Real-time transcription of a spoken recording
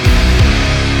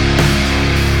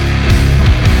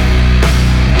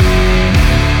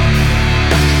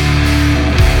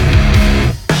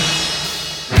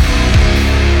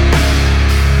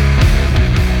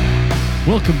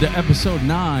welcome to episode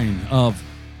 9 of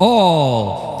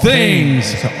All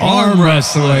Things Arm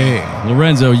Wrestling.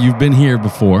 Lorenzo, you've been here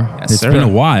before. Yes, it's sir. been a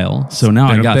while, so now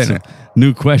I got some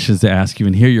new questions to ask you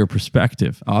and hear your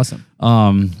perspective. Awesome.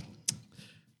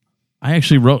 I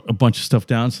actually wrote a bunch of stuff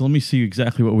down, so let me see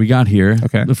exactly what we got here.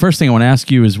 Okay. The first thing I want to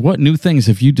ask you is, what new things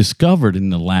have you discovered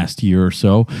in the last year or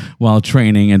so while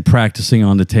training and practicing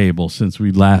on the table since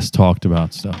we last talked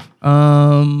about stuff?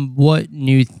 What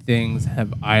new things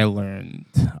have I learned?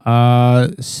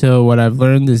 So what I've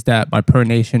learned is that my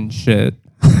pronation shit,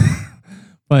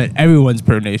 but everyone's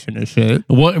pronation is shit.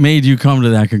 What made you come to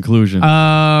that conclusion?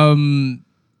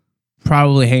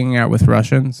 Probably hanging out with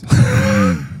Russians.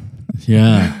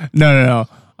 Yeah. No.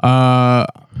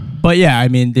 But yeah,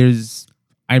 arm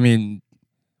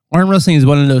wrestling is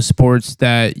one of those sports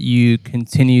that you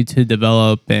continue to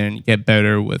develop and get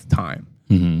better with time.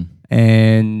 Mm-hmm.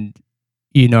 And,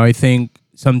 I think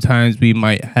sometimes we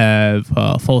might have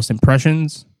false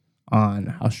impressions on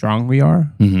how strong we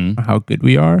are, Mm-hmm. or how good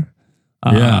we are.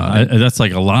 That's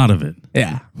like a lot of it.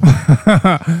 Yeah.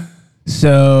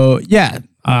 So, yeah.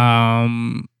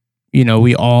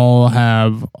 We all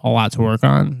have a lot to work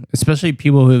on, especially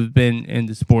people who have been in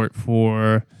the sport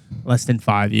for less than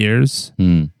 5 years.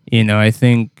 Mm. I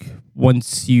think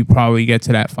once you probably get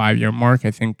to that 5-year mark,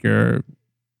 I think you're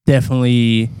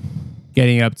definitely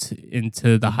getting up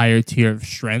into the higher tier of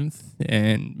strength,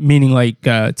 and meaning like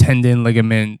tendon,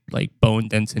 ligament, like bone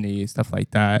density, stuff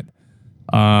like that.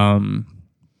 But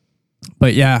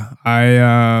yeah,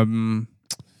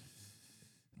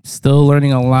 still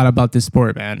learning a lot about this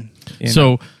sport, man.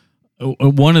 So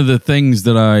one of the things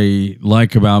that I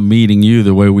like about meeting you,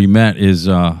 the way we met, is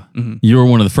you were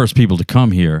one of the first people to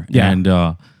come here. Yeah. And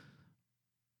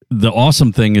the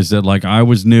awesome thing is that, like, I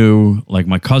was new, like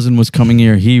my cousin was coming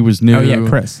here. He was new. Oh, yeah,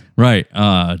 Chris. Right.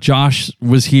 Josh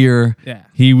was here. Yeah.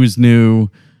 He was new.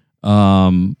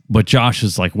 But Josh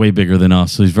is like way bigger than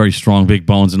us. So he's very strong, big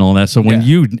bones and all that. So when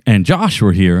you and Josh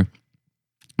were here,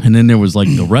 and then there was like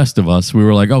the rest of us, we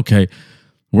were like, okay,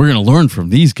 we're going to learn from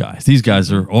these guys. These guys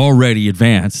are already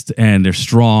advanced and they're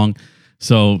strong.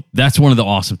 So that's one of the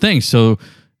awesome things. So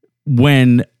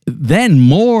when then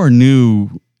more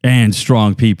new and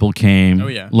strong people came,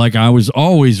 like I was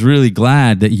always really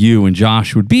glad that you and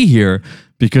Josh would be here,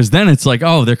 because then it's like,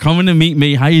 oh, they're coming to meet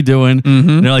me. How you doing?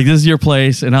 Mm-hmm. They're like, this is your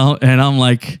place. And I'm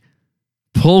like,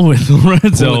 pull with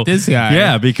Lorenzo. Pull with this guy.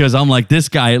 Yeah, because I'm like, this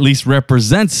guy at least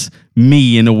represents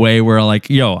me in a way where, like,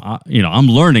 I'm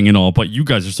learning and all, but you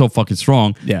guys are so fucking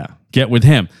strong. Yeah. Get with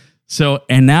him. So,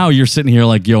 and now you're sitting here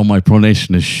like, yo, my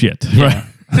pronation is shit. Yeah.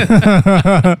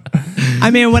 Right. I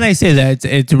mean, when I say that,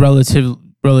 it's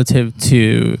relative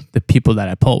to the people that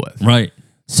I pull with. Right.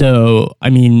 So, I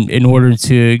mean, in order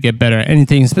to get better at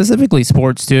anything, specifically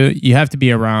sports too, you have to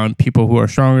be around people who are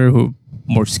stronger, who are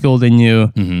more skilled than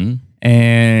you. Mm-hmm.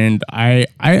 And I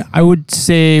would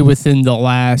say within the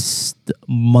last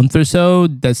month or so,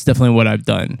 that's definitely what I've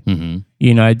done.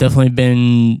 Mm-hmm. I've definitely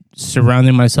been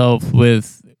surrounding myself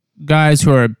with guys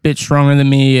who are a bit stronger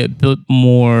than me, a bit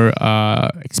more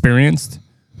experienced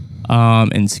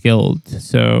and skilled.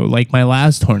 So like my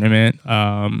last tournament,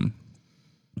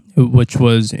 which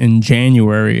was in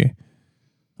January,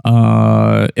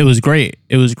 it was great.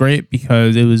 It was great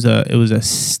because it was a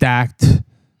stacked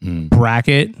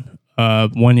bracket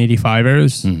of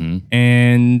 185ers,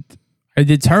 and I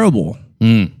did terrible.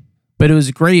 But it was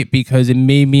great because it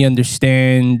made me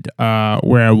understand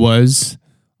where I was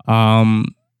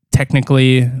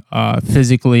technically,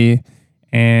 physically,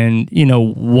 and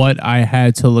what I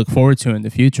had to look forward to in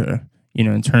the future,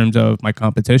 in terms of my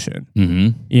competition.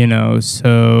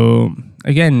 So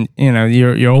again,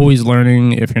 you're always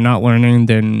learning. If you're not learning,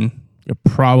 then you're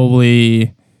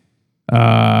probably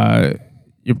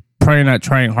not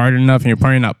trying hard enough, and you're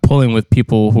probably not pulling with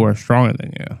people who are stronger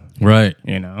than you. Right.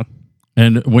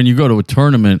 And when you go to a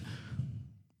tournament,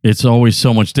 it's always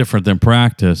so much different than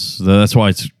practice. That's why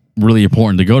it's really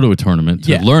important to go to a tournament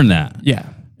to learn that. Yeah.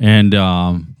 And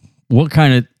what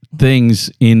kind of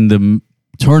things in the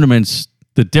tournaments,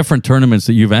 the different tournaments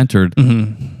that you've entered,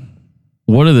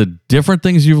 what are the different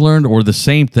things you've learned, or the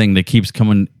same thing that keeps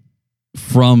coming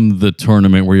from the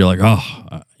tournament where you're like, oh,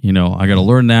 I got to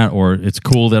learn that, or it's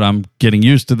cool that I'm getting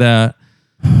used to that?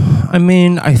 I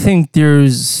mean, I think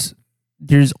there's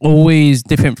always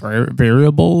different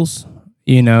variables,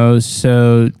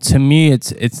 so to me,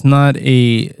 it's not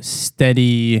a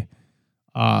steady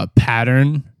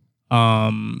pattern.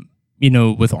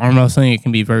 With arm wrestling, it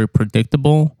can be very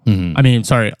predictable.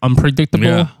 Unpredictable.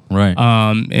 Yeah, right.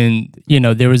 And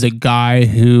there was a guy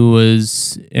who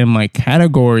was in my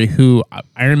category who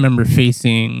I remember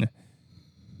facing,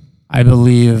 I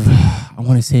believe, I I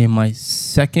want to say my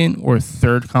second or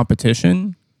third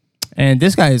competition. And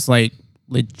this guy is like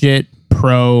legit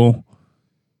pro.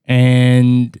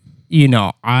 And,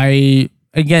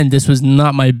 again, this was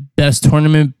not my best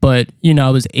tournament, but, I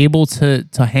was able to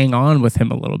hang on with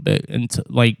him a little bit. And to,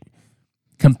 like,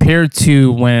 compared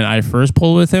to when I first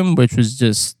pulled with him, which was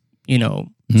just,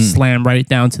 slam right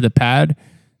down to the pad.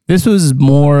 This was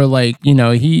more like,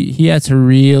 he had to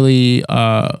really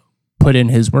put in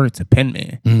his work to pin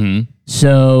me. Mm-hmm.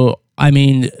 So, I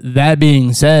mean, that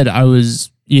being said, I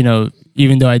was,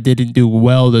 even though I didn't do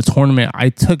well the tournament, I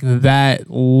took that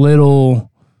little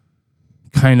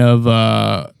kind of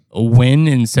a win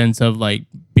in sense of like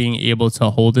being able to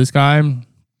hold this guy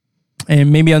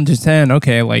and maybe understand,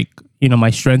 okay, like, my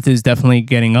strength is definitely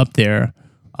getting up there.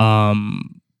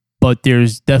 But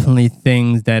there's definitely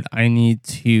things that I need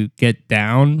to get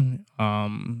down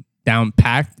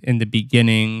packed in the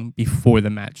beginning before the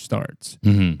match starts.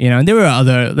 Mm-hmm. And there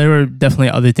were definitely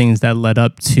other things that led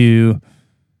up to,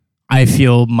 I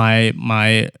feel,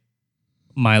 my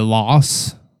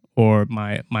loss or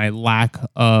my lack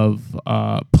of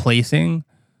placing.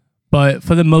 But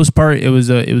for the most part, it was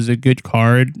a good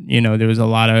card.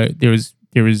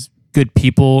 There was good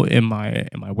people in my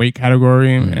weight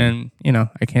category, and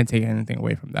I can't take anything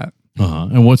away from that.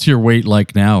 And what's your weight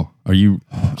like now? Are you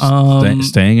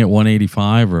staying at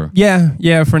 185 or?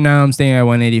 Yeah. For now, I'm staying at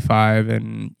 185,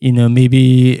 and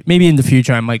maybe in the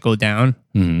future I might go down.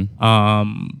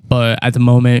 Mm-hmm. But at the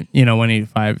moment,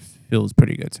 185 feels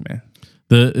pretty good to me.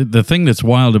 The thing that's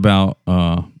wild about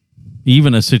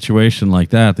even a situation like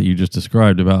that you just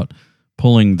described about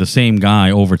pulling the same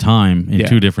guy over time in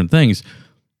two different things.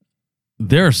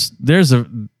 There's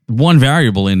one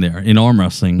variable in there in arm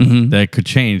wrestling that could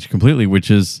change completely,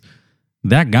 which is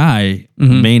that guy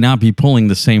may not be pulling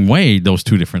the same way those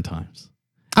two different times.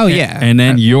 Oh, yeah. And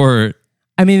then you're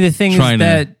the thing is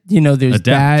that, there's adapt.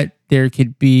 that. There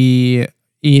could be,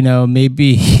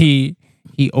 maybe he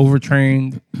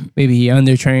overtrained, maybe he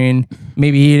undertrained,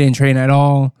 maybe he didn't train at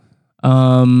all.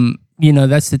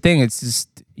 That's the thing. It's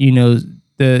just,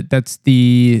 that's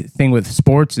the thing with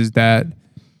sports is that,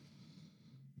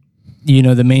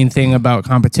 the main thing about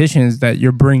competition is that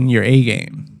you're bringing your A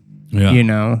game,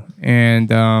 and,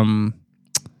 that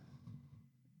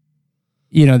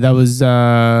was,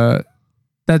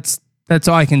 that's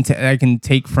all I can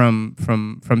take from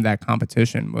that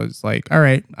competition was like, all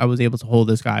right, I was able to hold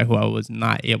this guy who I was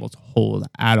not able to hold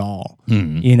at all,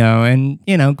 and,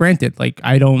 granted, like,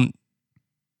 I don't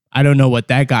know what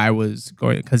that guy was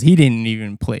going, because he didn't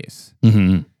even place.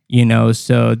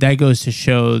 So that goes to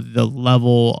show the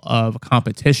level of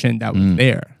competition that was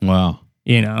there. Wow.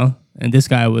 And this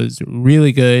guy was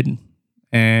really good.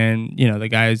 And, the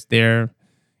guys there,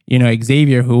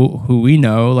 Xavier, who we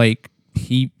know, like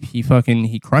he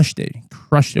crushed it. He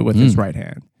crushed it with his right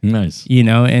hand. Nice.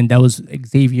 And that was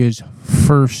Xavier's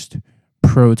first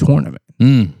pro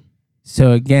tournament.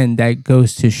 So again, that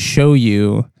goes to show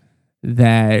you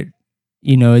that,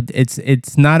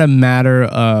 it's not a matter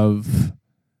of,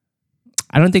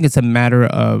 I don't think it's a matter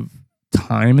of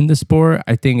time in the sport.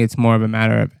 I think it's more of a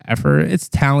matter of effort. It's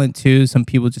talent too. Some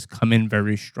people just come in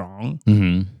very strong,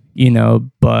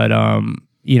 but,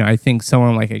 I think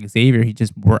someone like Xavier,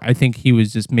 I think he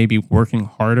was just maybe working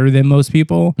harder than most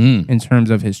people in terms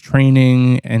of his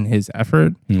training and his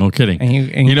effort. No kidding.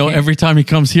 And every time he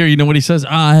comes here, you know what he says?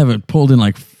 I haven't pulled in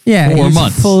like 4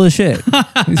 months. Full of shit.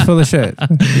 He's full of shit.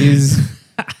 He's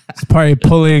probably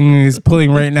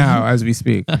pulling right now as we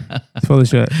speak. He's full of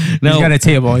shit. Now, he's got a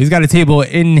table. He's got a table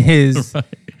in his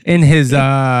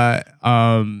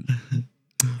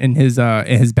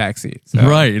backseat. So,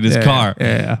 right, in his car.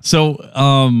 Yeah.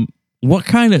 So, what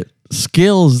kind of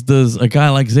skills does a guy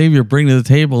like Xavier bring to the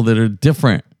table that are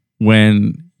different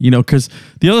when, because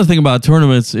the other thing about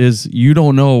tournaments is you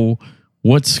don't know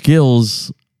what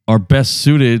skills are best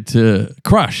suited to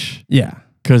crush. Yeah.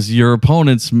 Because your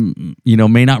opponents,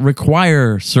 may not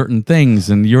require certain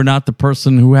things, and you're not the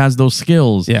person who has those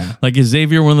skills. Yeah. Like, is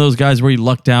Xavier one of those guys where he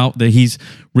lucked out that he's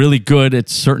really good at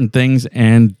certain things,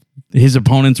 and his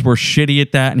opponents were shitty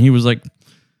at that, and he was like,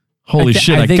 holy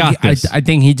shit, I got this. I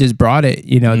think he just brought it.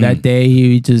 That day,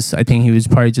 I think he was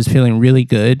probably just feeling really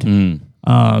good.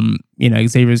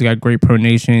 Xavier's got great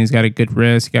pronation. He's got a good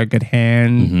wrist, got a good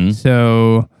hand.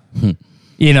 So,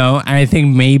 I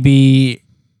think maybe,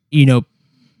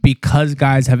 because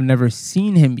guys have never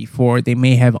seen him before, they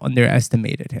may have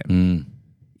underestimated him.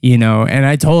 you know, and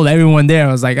I told everyone there,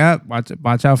 I was like,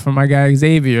 watch out for my guy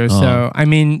Xavier. So, I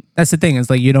mean, that's the thing. It's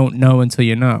like, you don't know until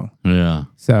you know. Yeah.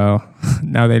 So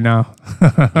now they know.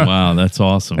 Wow, that's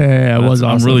awesome. Yeah, it was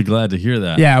awesome. I'm really glad to hear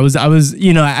that. Yeah, I was,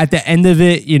 you know, at the end of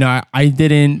it, you know, I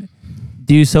didn't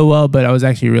do so well, but I was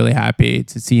actually really happy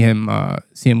to see him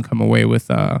come away with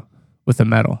a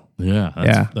medal.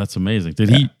 Yeah, that's amazing.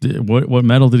 What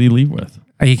medal did he leave with?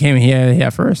 He came here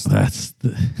first.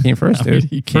 Came first,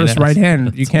 dude. First right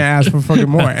hand. You can't ask for fucking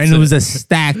more. And it was a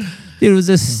stacked. It was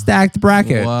a stacked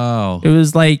bracket. Wow. It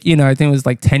was like, you know, I think it was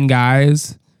like 10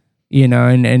 guys, you know,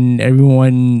 and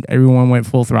everyone went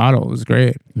full throttle. It was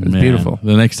great. It was beautiful.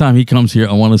 The next time he comes here,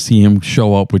 I want to see him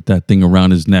show up with that thing around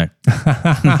his neck.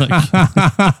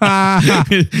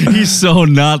 He's so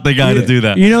not the guy to do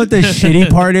that. You know what the shitty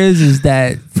part is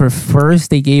that for first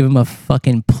they gave him a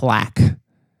fucking plaque.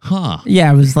 Huh.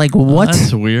 Yeah, I was like, what?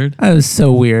 That's weird. That was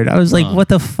so weird. I was like, what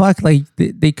the fuck? Like,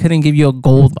 they couldn't give you a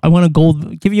gold.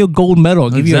 Give you a gold medal.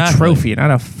 Give you a trophy,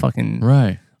 not a fucking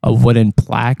a wooden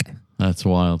plaque. That's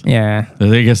wild. Yeah.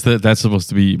 I guess that's supposed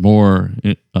to be more.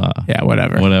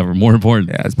 Whatever. Whatever. More important.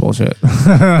 Yeah, it's bullshit.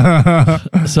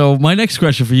 So my next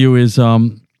question for you is,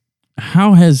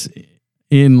 how has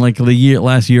in like the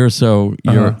last year or so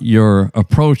your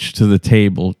approach to the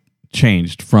table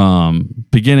changed from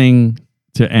beginning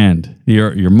to end?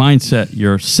 Your mindset,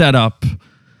 your setup,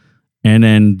 and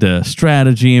then the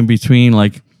strategy in between.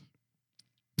 Like,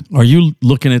 are you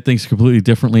looking at things completely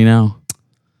differently now,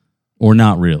 or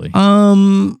not really?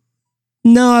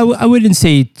 No, I wouldn't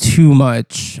say too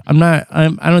much. I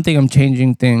don't think I'm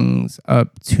changing things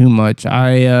up too much.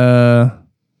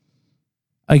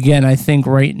 Again, I think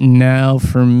right now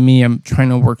for me, I'm trying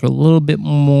to work a little bit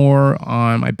more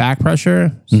on my back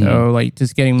pressure. So like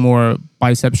just getting more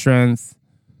bicep strength,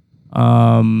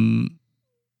 and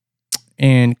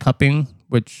cupping,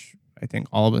 which I think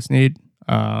all of us need.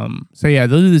 So yeah,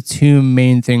 those are the two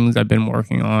main things I've been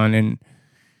working on, and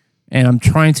I'm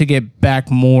trying to get back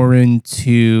more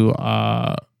into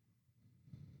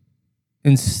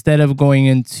instead of going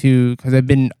into, because I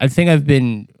think I've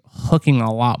been hooking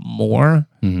a lot more,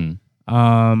 and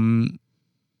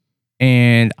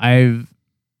I've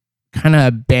kind of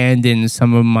abandoned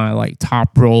some of my like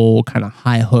top roll kind of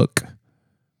high hook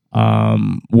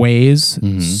ways.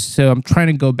 So I'm trying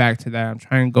to go back to that. I'm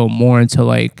trying to go more into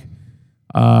like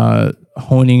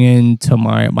honing into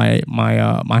my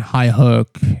high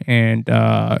hook, and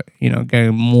you know,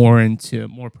 getting more into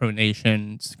more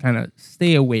pronation, to kind of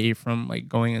stay away from like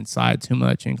going inside too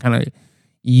much, and kind of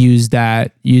use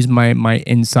my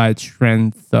inside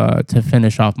strength to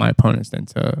finish off my opponents than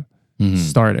to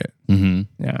start it.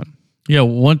 Yeah,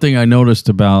 one thing I noticed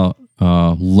about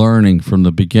learning from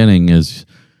the beginning is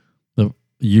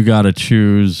you got to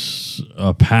choose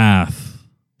a path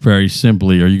very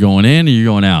simply. Are you going in or are you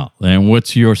going out? And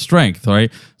what's your strength,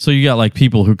 right? So you got like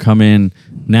people who come in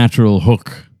natural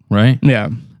hook, right? Yeah.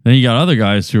 Then you got other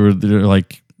guys who are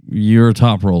like, you're a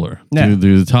top roller. Do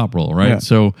the top roll, right? Yeah.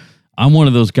 So I'm one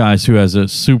of those guys who has a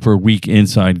super weak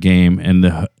inside game.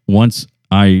 And once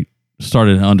I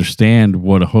started to understand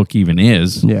what a hook even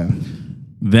is,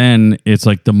 then it's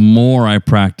like the more I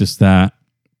practice that,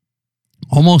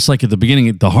 almost like at the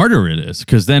beginning, the harder it is,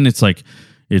 because then it's like,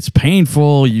 it's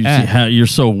painful. You're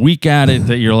so weak at it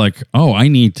that you're like, oh, I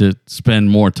need to spend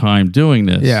more time doing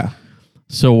this. Yeah.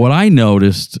 So what I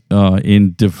noticed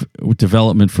in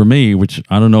development for me, which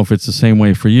I don't know if it's the same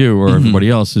way for you or everybody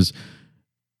else, is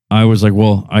I was like,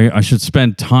 well, I should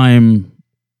spend time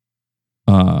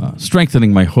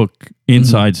strengthening my hook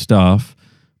inside stuff,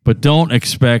 but don't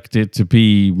expect it to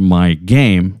be my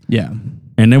game. Yeah.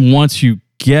 And then once you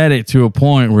get it to a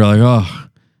point where you're like, oh,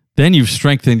 then you've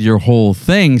strengthened your whole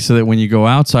thing so that when you go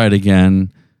outside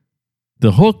again,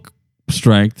 the hook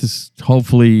strength is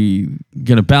hopefully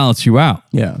going to balance you out.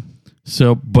 Yeah.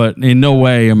 So, but in no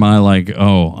way am I like,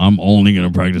 oh, I'm only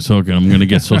going to practice hook and I'm going to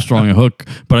get so strong a hook.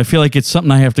 But I feel like it's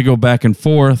something I have to go back and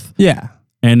forth. Yeah.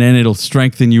 And then it'll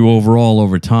strengthen you overall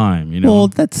over time, you know?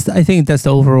 Well, I think that's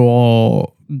the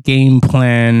overall game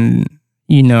plan,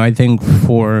 you know, I think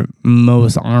for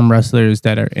most arm wrestlers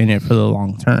that are in it for the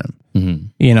long term.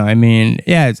 You know, I mean,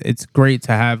 yeah, it's great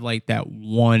to have like that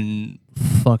one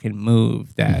fucking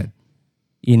move that,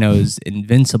 you know, is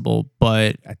invincible.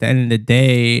 But at the end of the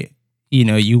day, you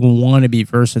know, you want to be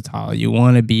versatile. You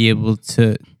want to be able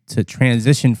to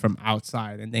transition from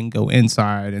outside and then go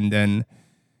inside. And then,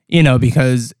 you know,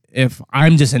 because if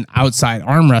I'm just an outside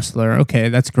arm wrestler, okay,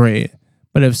 that's great.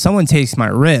 But if someone takes my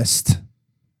wrist,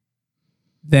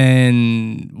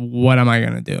 then what am I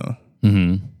going to do?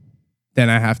 Then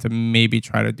I have to maybe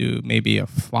try to do maybe a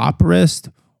flop wrist,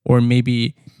 or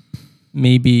maybe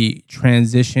maybe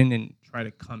transition and try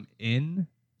to come in,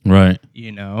 Right.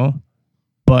 you know.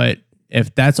 But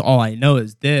if that's all I know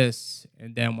is this,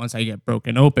 and then once I get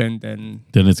broken open, then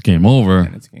it's game over.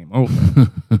 Then it's game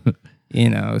over. You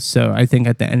know, so I think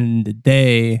at the end of the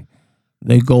day,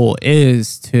 the goal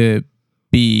is to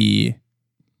be,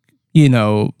 you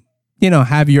know,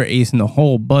 have your ace in the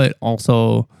hole, but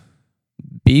also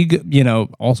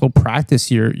also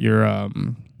practice your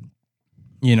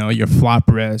flop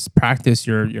wrist, practice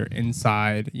your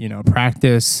inside,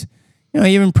 practice,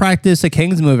 even practice a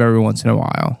king's move every once in a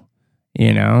while,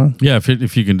 Yeah,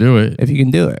 if you can do it. If you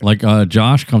can do it. Like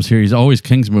Josh comes here, he's always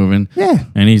king's moving. Yeah.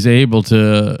 And he's able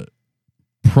to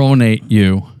pronate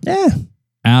you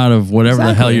out of whatever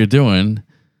the hell you're doing.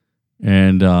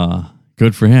 And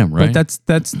good for him, right? But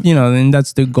that's and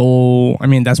that's the goal. I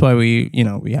mean, that's why we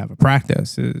have a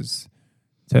practice is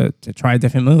to try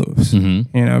different moves.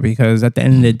 Because at the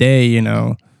end of the day, you're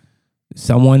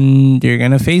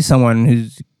gonna face someone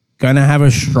who's gonna have a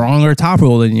stronger top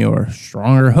roll than you, or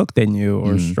stronger hook than you,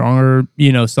 or stronger,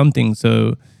 something.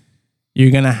 So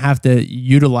you're gonna have to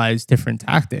utilize different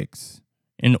tactics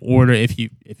in order if you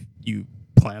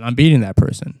plan on beating that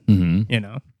person.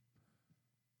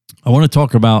 I want to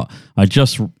talk about, I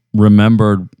just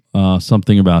remembered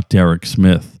something about Derek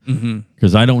Smith,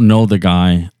 because I don't know the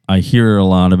guy. I hear a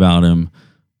lot about him,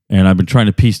 and I've been trying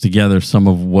to piece together some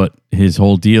of what his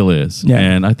whole deal is. Yeah.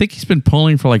 And I think he's been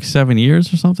pulling for like 7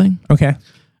 years or something. Okay.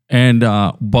 And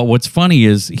but what's funny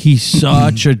is he's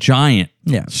such a giant,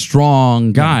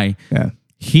 strong guy. Yeah.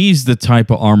 He's the type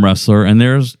of arm wrestler, and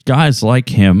there's guys like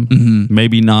him,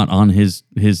 maybe not on his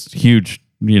huge,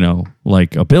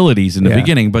 like abilities in the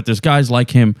beginning, but there's guys like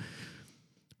him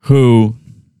who,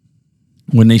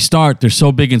 when they start, they're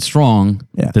so big and strong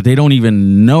that they don't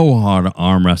even know how to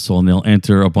arm wrestle, and they'll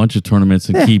enter a bunch of tournaments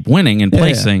and keep winning and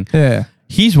placing. Yeah.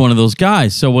 He's one of those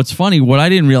guys. So what's funny, what I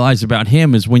didn't realize about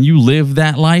him is when you live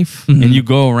that life and you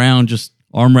go around just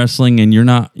arm wrestling and you're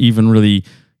not even really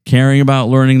caring about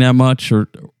learning that much, or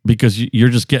because you're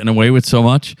just getting away with so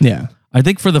much. Yeah. I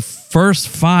think for the first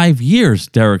 5 years,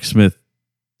 Derek Smith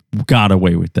got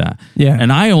away with that. Yeah.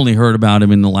 And I only heard about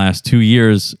him in the last 2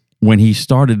 years when he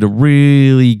started to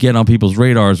really get on people's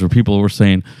radars, where people were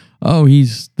saying, oh,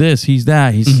 he's this, he's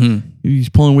that. He's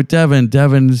pulling with Devon.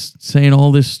 Devon's saying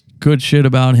all this good shit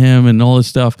about him and all this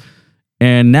stuff.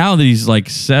 And now that he's like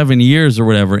 7 years or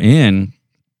whatever in,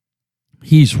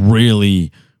 he's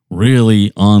really,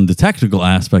 really on the technical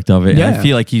aspect of it. Yeah. And I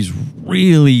feel like he's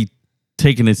really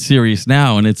taking it serious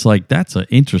now. And it's like, that's an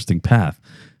interesting path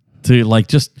to like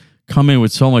just come in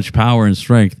with so much power and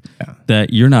strength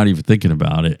that you're not even thinking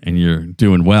about it and you're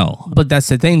doing well. But that's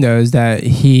the thing, though, is that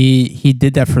he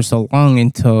did that for so long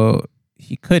until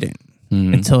he couldn't.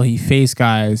 Until he faced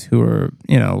guys who were,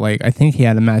 like, I think he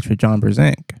had a match with John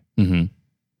Brzenk.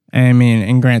 I mean,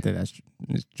 and granted, that's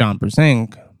John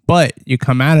Brzenk, but you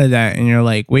come out of that and you're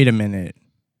like, wait a minute,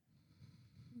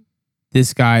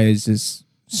 this guy is just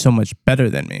so much better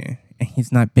than me, and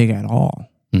he's not big at all.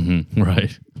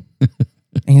 Right.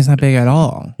 And he's not big at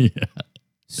all. Yeah.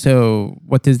 So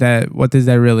what does that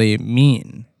really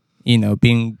mean?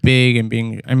 Being big and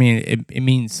being, I mean, it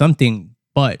means something,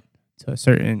 but to a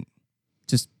certain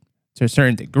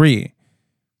degree.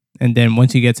 And then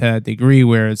once you get to that degree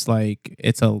where it's like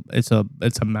it's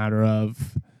a matter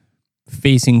of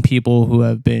facing people who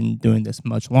have been doing this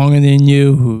much longer than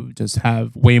you, who just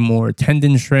have way more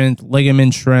tendon strength,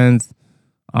 ligament strength,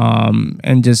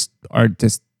 and just are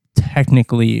just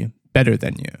technically better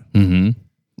than you.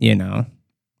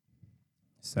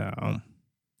 So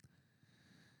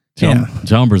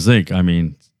John Brzenk, I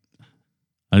mean,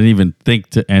 I didn't even think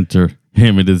to enter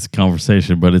him into this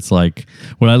conversation, but it's like,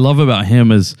 what I love about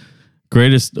him is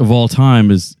greatest of all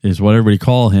time is what everybody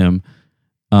call him.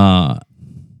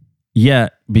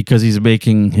 Yet, because he's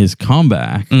making his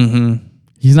comeback,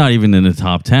 he's not even in the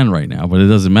top 10 right now, but it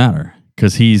doesn't matter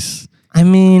because he's... I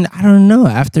mean, I don't know.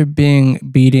 After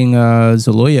beating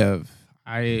Zoloyev,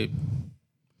 I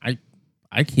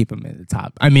keep him in the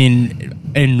top. I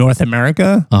mean, in North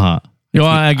America? Well,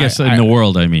 I guess in the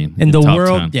world, I mean. In the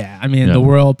world, 10. yeah. I mean, in the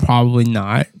world, probably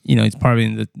not. He's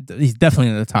probably he's definitely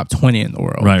in the top 20 in the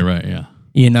world. Right, yeah.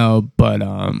 But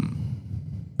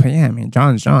yeah, I mean,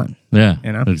 John's John. Yeah,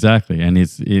 exactly.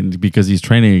 And because he's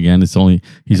training again, he's only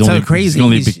so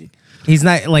crazy. He's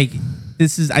not like,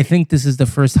 I think this is the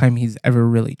first time he's ever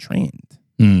really trained.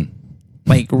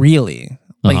 Like, really.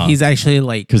 Like, he's actually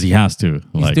like... Because he has to.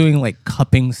 He's doing like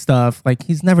cupping stuff. Like,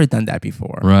 he's never done that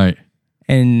before. Right.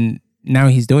 And now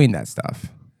he's doing that stuff.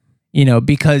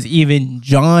 Because even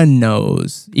John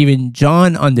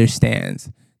understands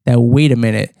that, wait a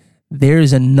minute,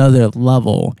 there's another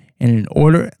level. And in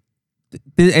order,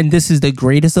 and this is the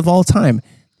greatest of all time,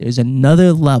 there's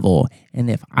another level. And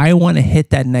if I want to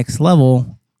hit that next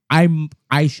level,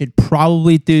 I should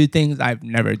probably do things I've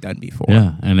never done before.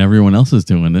 Yeah, and everyone else is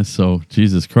doing this, so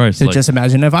Jesus Christ. So just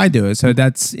imagine if I do it. So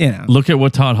that's, Look at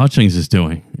what Todd Hutchings is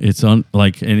doing. It's and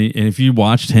if you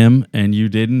watched him and you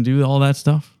didn't do all that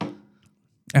stuff.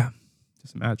 Yeah,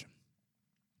 just imagine.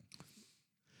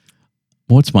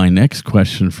 What's my next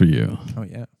question for you? Oh,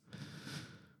 yeah.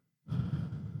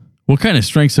 What kind of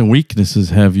strengths and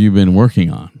weaknesses have you been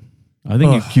working on? I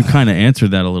think you kind of answered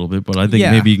that a little bit, but I think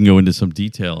maybe you can go into some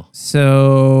detail.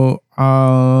 So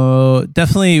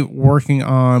definitely working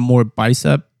on more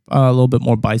bicep, a little bit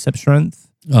more bicep strength.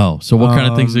 Oh, so what kind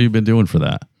of things have you been doing for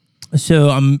that? So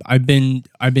I've been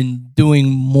doing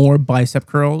more bicep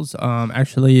curls.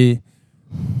 Actually,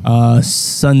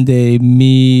 Sunday,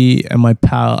 me and my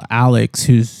pal Alex,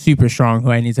 who's super strong,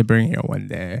 who I need to bring here one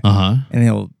day, and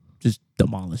he'll just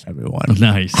demolish everyone.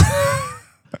 Nice.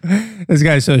 This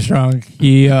guy's so strong.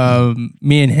 Me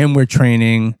and him were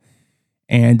training,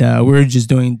 and we were just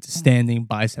doing standing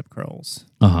bicep curls.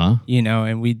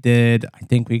 And we did. I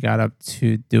think we got up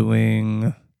to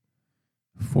doing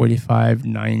 45,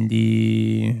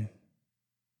 90.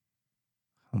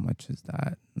 How much is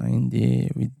that?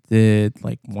 90. We did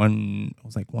like it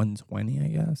was like 120, I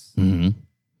guess. Mm-hmm.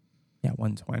 Yeah,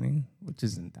 120, which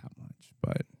isn't that much,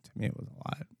 but to me it was a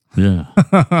lot. Yeah.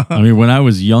 I mean, when I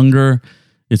was younger,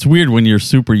 it's weird when you're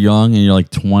super young and you're like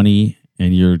 20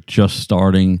 and you're just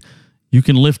starting. You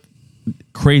can lift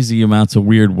crazy amounts of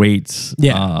weird weights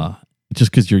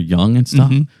just because you're young and stuff.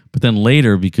 Mm-hmm. But then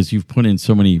later, because you've put in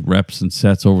so many reps and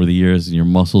sets over the years and your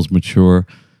muscles mature,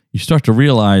 you start to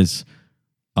realize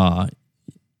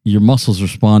your muscles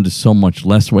respond to so much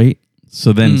less weight.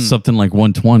 So then something like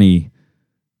 120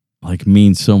 like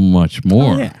means so much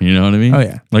more. You know what I mean? Oh,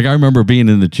 yeah. Like I remember being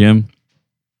in the gym,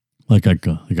 like a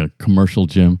commercial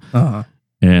gym,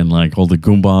 and like all the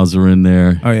Goombas are in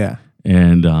there. Oh, yeah.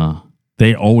 And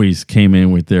they always came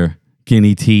in with their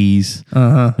guinea teas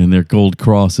and their gold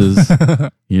crosses,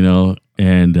 and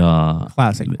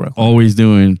classic Brooklyn. Always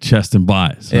doing chest and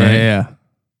buys, right? Yeah.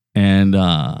 And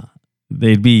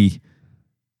they'd be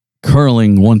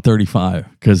curling 135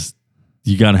 because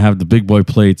you got to have the big boy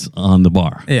plates on the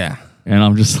bar. Yeah. And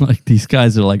I'm just like, these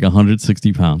guys are like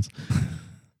 160 pounds.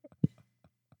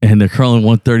 And they're curling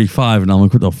 135, and I'm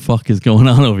like, what the fuck is going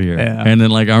on over here? Yeah. And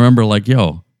then like I remember like,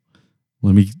 yo,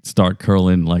 let me start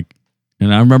curling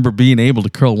and I remember being able to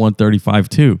curl 135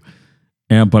 too.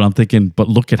 But I'm thinking, but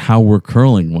look at how we're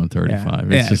curling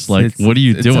 135. It's just like, what are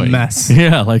you doing? It's a mess.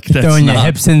 Yeah, like that's throwing your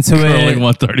hips into curling it.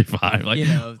 135. Like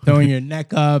throwing your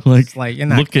neck up. Like you're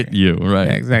not look at you, right?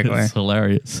 Yeah, exactly. It's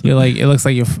hilarious. You're like, it looks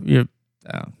like you're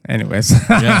anyways.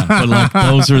 Yeah, but like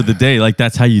those are the day. Like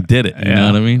that's how you did it. You know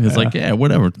what I mean? It's like,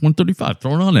 whatever. 135,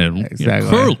 throw it on there.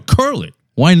 Exactly. Curl it.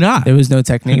 Why not? There was no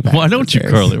technique. Why don't you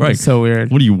curl it? Right. It's so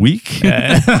weird. What are you, weak?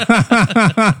 Yeah.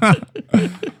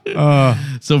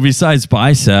 So besides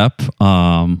bicep,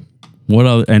 what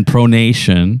other, and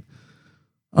pronation?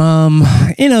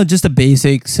 Just the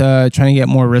basics, trying to get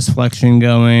more wrist flexion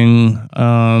going.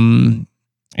 And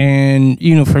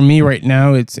for me right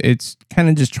now, it's kind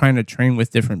of just trying to train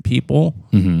with different people,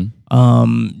 gym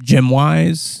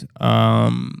wise.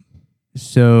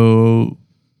 So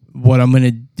what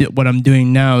I'm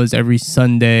doing now is every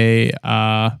Sunday,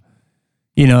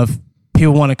 if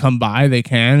people want to come by, they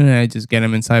can, and I just get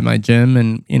them inside my gym,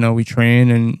 and we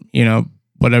train, and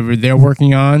whatever they're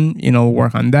working on, we'll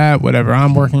work on that. Whatever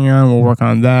I'm working on, we'll work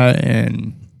on that.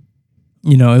 And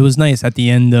it was nice at the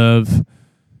end of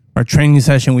our training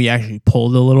session, we actually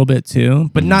pulled a little bit too,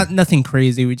 but nothing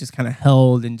crazy. We just kind of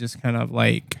held and just kind of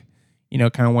like,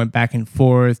 kind of went back and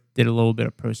forth, did a little bit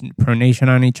of pronation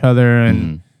on each other,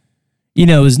 and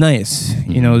it was nice.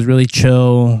 It was really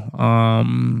chill.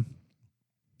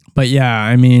 But yeah,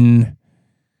 I mean,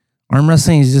 arm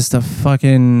wrestling is just it's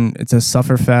a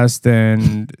sufferfest,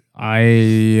 and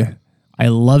I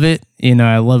love it.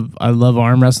 I love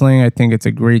arm wrestling. I think it's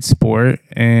a great sport,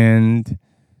 and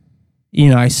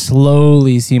I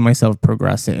slowly see myself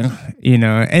progressing,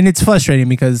 and it's frustrating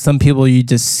because some people you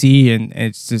just see and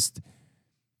it's just,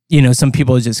 some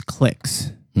people it just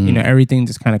clicks, everything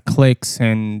just kind of clicks,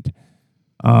 and,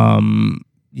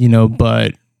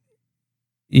 but,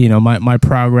 my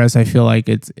progress, I feel like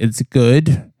it's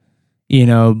good,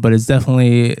 but it's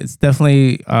definitely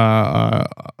at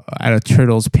a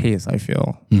turtle's pace, I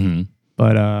feel.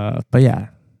 But yeah.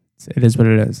 It is what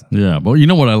it is. Yeah, but you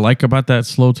know what I like about that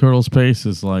slow turtle space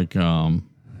is like, I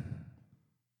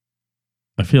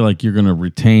feel like you're gonna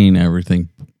retain everything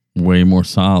way more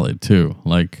solid too.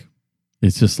 Like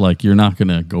it's just like you're not going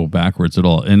to go backwards at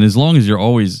all. And as long as you're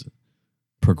always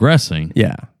progressing,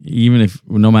 even if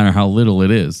no matter how little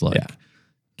it is, like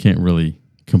can't really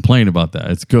complain about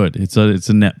that. It's good. It's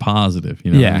a net positive.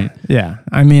 You know what I mean? Yeah.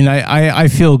 I mean, I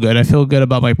feel good. I feel good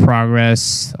about my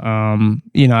progress.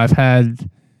 I've had,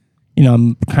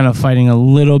 I'm kind of fighting a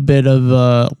little bit of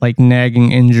a like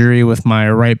nagging injury with my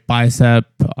right bicep.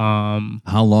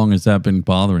 How long has that been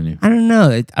bothering you? I don't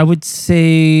know. I would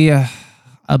say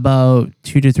about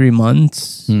 2 to 3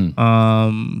 months.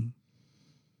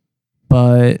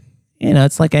 But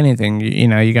it's like anything.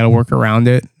 You got to work around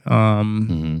it.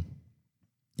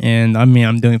 And I mean,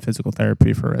 I'm doing physical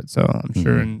therapy for it, so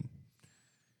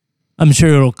I'm sure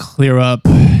it'll clear up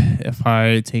if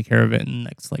I take care of it in the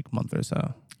next like month or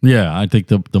so. Yeah, I think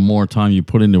the more time you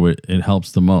put into it, it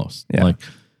helps the most. Yeah. Like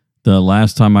the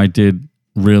last time I did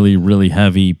really, really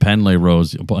heavy pen lay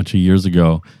rows a bunch of years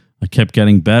ago, I kept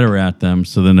getting better at them.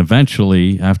 So then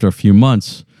eventually, after a few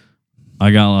months, I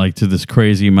got like to this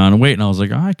crazy amount of weight, and I was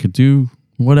like, I could do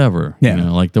whatever. Yeah.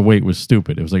 Like the weight was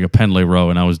stupid. It was like a pen lay row,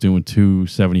 and I was doing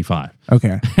 275.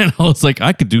 Okay. And I was like,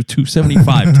 I could do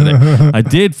 275 today. I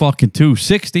did fucking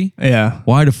 260. Yeah.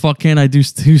 Why the fuck can't I do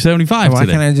 275 Why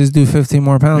today? can't I just do 15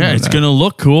 more pounds? Yeah, it's going to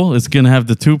look cool. It's going to have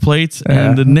the 2 plates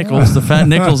and the nickels, the fat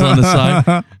nickels on the side.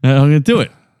 And I'm going to do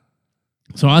it.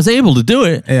 So I was able to do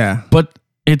it. Yeah. But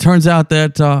it turns out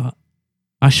that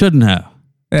I shouldn't have.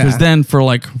 Because then for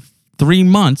like 3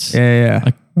 months,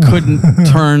 I couldn't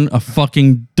turn a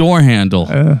fucking door handle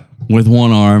with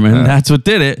one arm. And that's what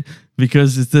did it.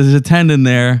 Because there's a tendon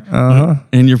there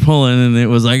and you're pulling, and it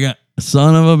was like,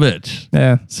 son of a bitch.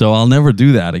 Yeah. So I'll never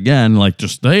do that again. Like,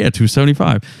 just stay at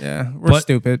 275. Yeah. We're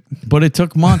stupid. But it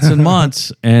took months and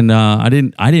months, and I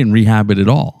didn't rehab it at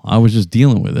all. I was just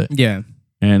dealing with it. Yeah.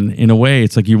 And in a way,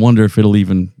 it's like you wonder if it'll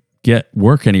even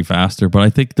work any faster. But I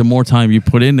think the more time you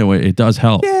put into it, it does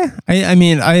help. Yeah. I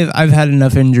mean, I've had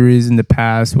enough injuries in the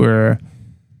past where,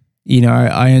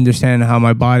 I understand how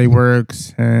my body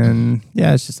works, and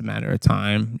it's just a matter of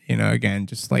time. Again,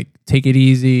 just like take it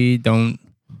easy. Don't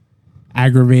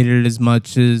aggravate it as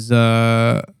much as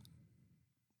don't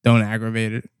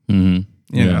aggravate it.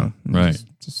 Mm-hmm. You know, right?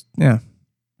 Just be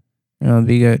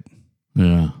good.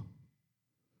 Yeah.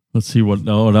 Let's see what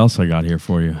else I got here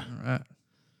for you.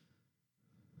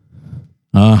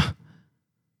 All right.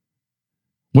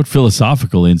 What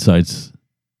philosophical insights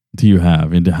do you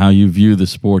have into how you view the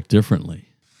sport differently?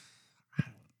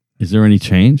 Is there any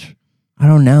change? I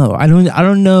don't know. I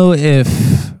don't know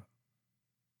if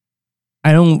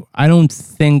I don't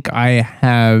think I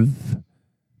have.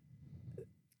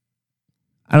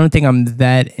 I don't think I'm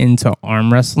that into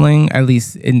arm wrestling, at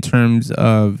least in terms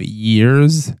of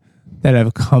years that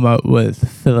have come up with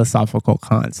philosophical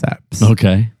concepts.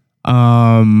 Okay.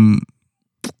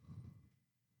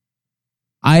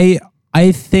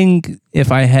 I think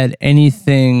if I had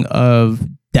anything of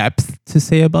depth to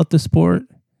say about the sport,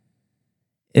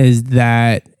 is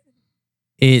that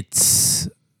it's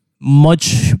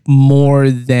much more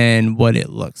than what it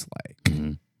looks like.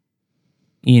 Mm-hmm.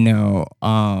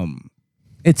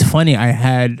 It's funny. I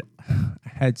had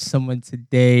someone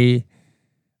today.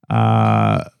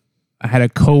 I had a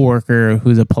coworker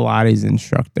who's a Pilates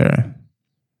instructor,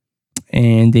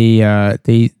 and they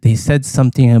said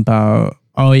something about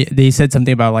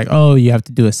like, oh, you have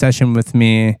to do a session with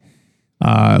me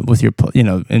with your,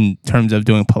 in terms of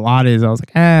doing Pilates. I was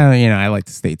like, I like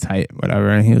to stay tight, whatever.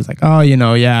 And he was like, oh,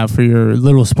 for your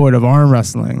little sport of arm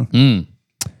wrestling.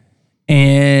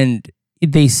 And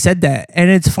they said that.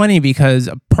 And it's funny because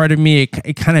a part of me,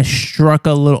 it kind of struck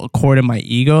a chord in my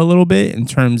ego a little bit in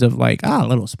terms of like, a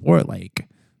little sport, like,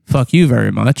 fuck you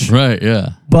very much. Right,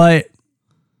 yeah. But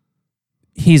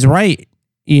he's right.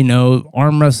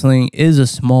 Arm wrestling is a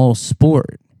small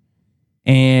sport.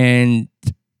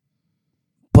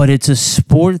 But it's a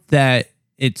sport that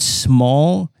it's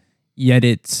small, yet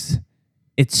it's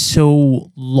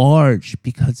so large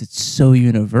because it's so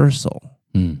universal.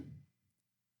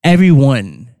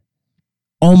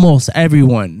 Almost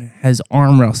everyone has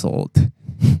arm wrestled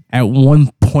at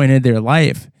one point in their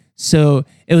life. So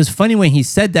it was funny when he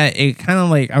said that. It kind of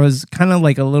like, I was kind of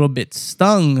like a little bit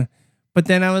stung, but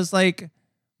then I was like,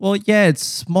 well, yeah, it's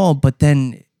small, but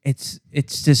then it's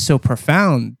just so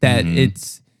profound that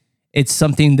it's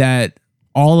something that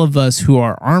all of us who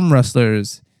are arm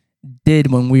wrestlers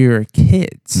did when we were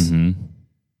kids. Mm-hmm.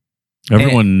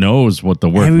 Everyone knows what the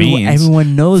word means.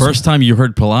 Everyone knows. First time you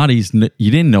heard Pilates,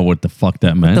 you didn't know what the fuck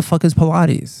that meant. What the fuck is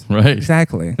Pilates? Right.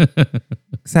 Exactly.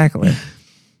 Exactly.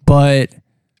 But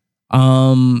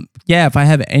if I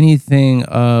have anything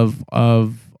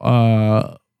of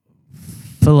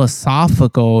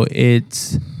philosophical,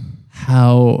 it's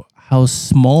how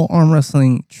small arm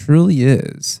wrestling truly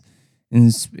is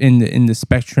in the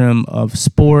spectrum of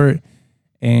sport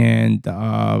and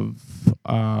of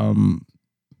how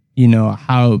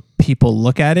people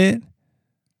look at it,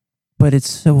 but it's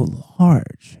so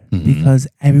large because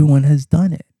everyone has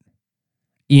done it.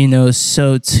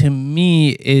 So to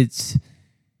me, it's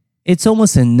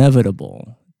almost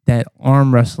inevitable that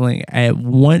arm wrestling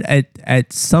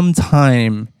at some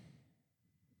time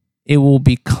it will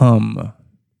become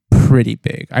pretty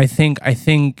big. I think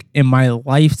in my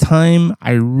lifetime,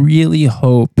 I really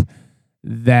hope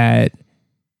that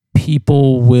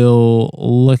people will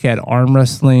look at arm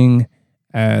wrestling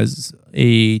as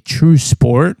a true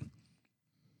sport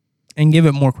and give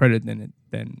it more credit than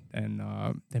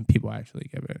people actually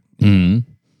give it.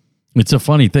 It's a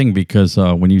funny thing because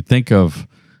when you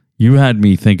had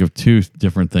me think of two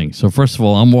different things. So first of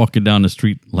all, I'm walking down the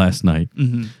street last night,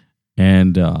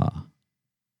 and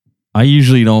I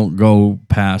usually don't go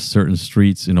past certain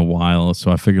streets in a while. So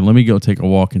I figured, let me go take a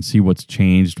walk and see what's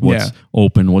changed, what's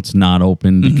open, what's not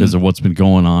open because of what's been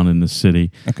going on in the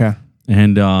city. Okay.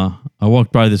 And I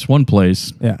walked by this one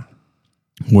place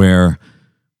where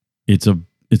it's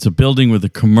a building with a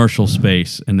commercial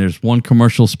space, and there's one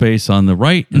commercial space on the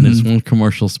right and there's one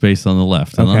commercial space on the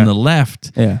left. And on the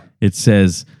left, it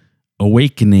says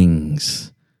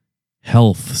Awakenings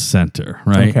Health Center,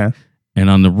 right? Okay. And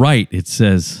on the right, it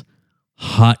says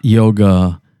Hot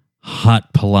Yoga,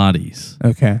 Hot Pilates.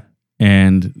 Okay.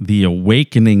 And the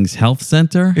Awakenings Health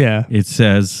Center, it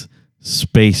says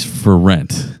Space for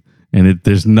Rent. And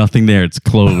there's nothing there. It's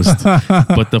closed.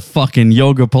 But the fucking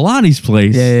Yoga Pilates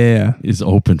place is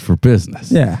open for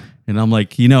business. Yeah. And I'm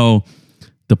like, the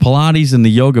Pilates and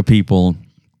the yoga people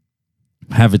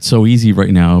have it so easy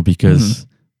right now because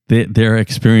they're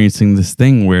experiencing this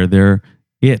thing where they're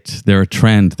a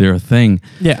trend, they're a thing.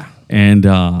 Yeah. And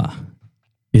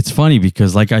it's funny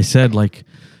because, like I said,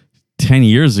 10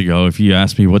 years ago, if you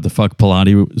asked me what the fuck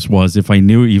Pilates was, if I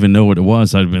even know what it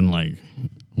was, I'd have been like,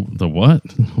 the what?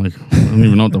 I don't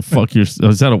even know what the fuck is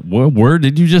that a word?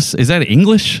 Is that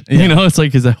English? Yeah. It's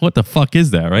like, what the fuck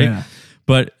is that, right? Yeah.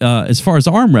 But as far as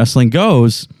arm wrestling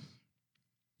goes,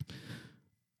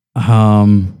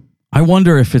 I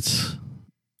wonder if it's,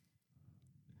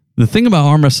 the thing about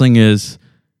arm wrestling is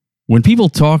when people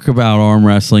talk about arm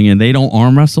wrestling and they don't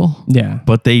arm wrestle,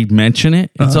 but they mention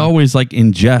it, it's always like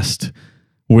in jest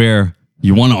where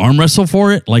you want to arm wrestle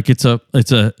for it. Like it's a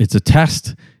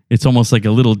test. It's almost like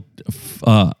a little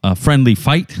friendly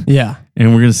fight. Yeah. And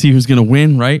we're going to see who's going to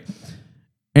win, right?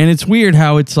 And it's weird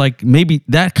how it's like maybe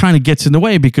that kind of gets in the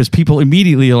way because people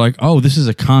immediately are like, oh, this is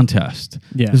a contest.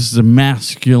 Yeah. This is a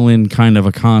masculine kind of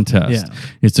a contest. Yeah.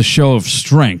 It's a show of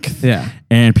strength. Yeah.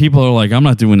 And people are like, I'm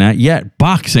not doing that. Yet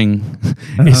boxing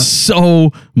is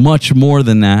so much more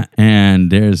than that. And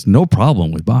there's no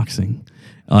problem with boxing.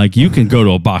 Like, you can go to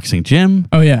a boxing gym.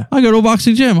 Oh, yeah. I go to a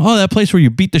boxing gym. Oh, that place where you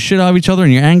beat the shit out of each other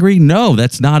and you're angry? No,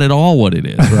 that's not at all what it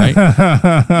is, right?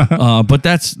 But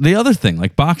that's the other thing.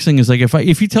 Like, boxing is like,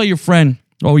 if you tell your friend,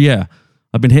 oh, yeah,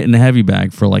 I've been hitting the heavy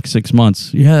bag for like 6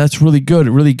 months. Yeah, that's really good.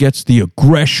 It really gets the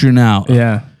aggression out.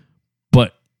 Yeah.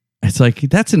 But it's like,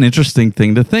 that's an interesting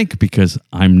thing to think because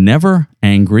I'm never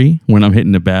angry when I'm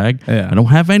hitting the bag. Yeah. I don't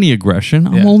have any aggression.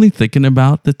 I'm only thinking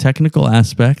about the technical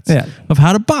aspects of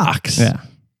how to box. Yeah.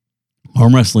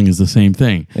 Arm wrestling is the same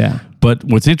thing. Yeah. But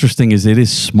what's interesting is it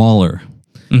is smaller.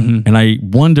 Mm-hmm. And I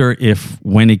wonder if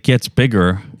when it gets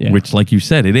bigger, which like you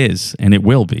said, it is, and it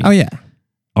will be. Oh, yeah.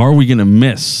 Are we going to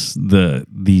miss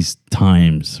these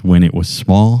times when it was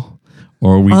small?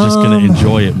 Or are we just going to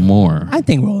enjoy it more? I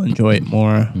think we'll enjoy it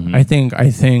more. Mm-hmm. I think,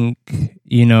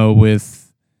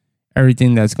 with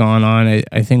everything that's gone on,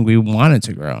 I think we want it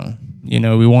to grow.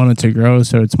 We want it to grow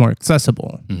so it's more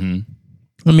accessible.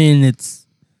 Mm-hmm. I mean,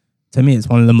 to me, it's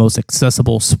one of the most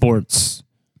accessible sports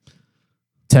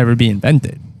to ever be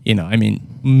invented. I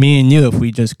mean, me and you, if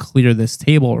we just clear this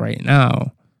table right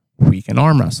now, we can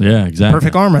arm wrestle. Yeah, exactly.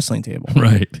 Perfect arm wrestling table.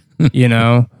 Right.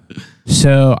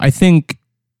 So I think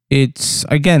it's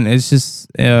just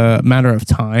a matter of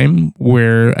time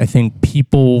where I think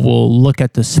people will look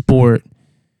at the sport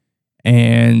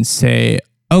and say,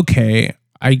 okay,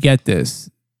 I get this.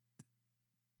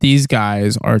 These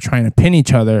guys are trying to pin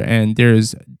each other and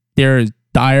there's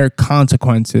dire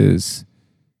consequences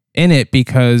in it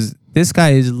because this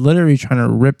guy is literally trying to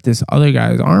rip this other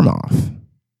guy's arm off,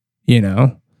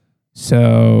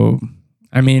 So,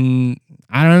 I mean,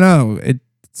 I don't know. It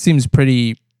seems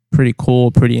pretty cool,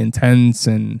 pretty intense.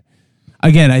 And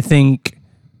again, I think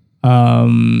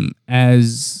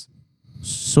as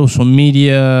social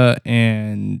media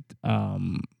and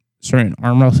certain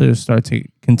arm wrestlers start to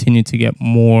continue to get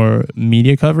more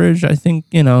media coverage, I think,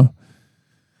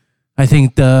 I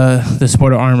think the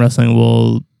sport of arm wrestling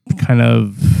will kind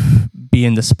of be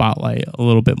in the spotlight a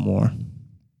little bit more.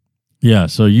 Yeah,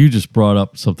 so you just brought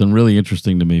up something really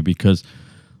interesting to me because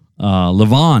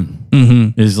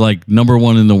Levan is like number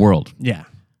one in the world. Yeah.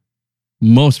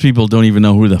 Most people don't even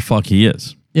know who the fuck he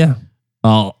is. Yeah.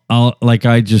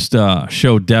 I just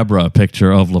showed Deborah a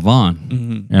picture of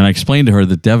Levan, and I explained to her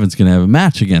that Devon's going to have a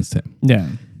match against him. Yeah.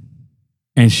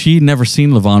 And she'd never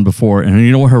seen Levan before, and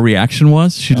you know what her reaction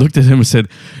was? She looked at him and said,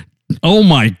 "Oh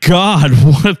my God,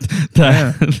 what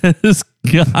the this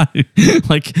guy?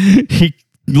 Like he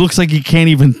looks like he can't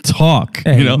even talk.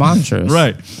 Yeah, monstrous,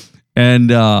 right?" And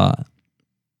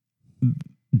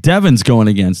Devon's going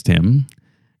against him,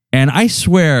 and I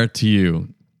swear to you,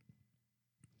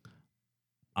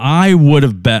 I would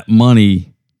have bet money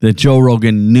that Joe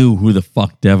Rogan knew who the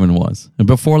fuck Devon was. And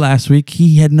before last week,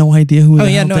 he had no idea who the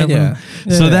hell no Devon idea.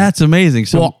 was. So that's amazing.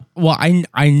 So well,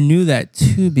 I knew that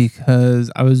too because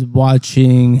I was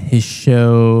watching his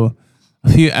show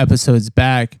a few episodes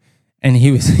back, and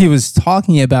he was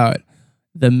talking about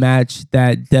the match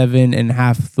that Devon and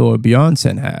Hafthor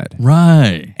Bjornsson had.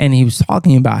 Right. And he was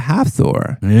talking about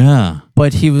Hafthor. Yeah.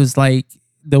 But he was like,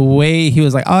 the way he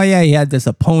was like, oh yeah, he had this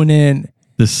opponent.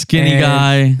 The skinny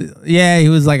guy. Yeah, he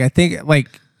was like, I think like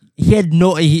he had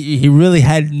no, he really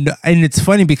had no, and it's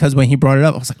funny because when he brought it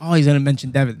up, I was like, oh, he's going to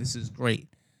mention Devon. This is great.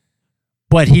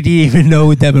 But he didn't even know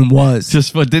who Devon was.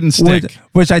 Just what didn't stick.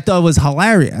 Which I thought was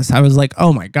hilarious. I was like,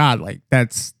 oh my God, like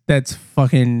that's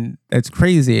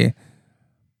crazy.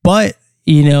 But,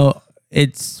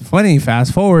 it's funny,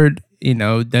 fast forward,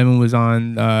 Devon was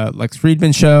on Lex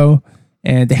Friedman's show,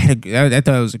 and they had I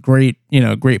thought it was a great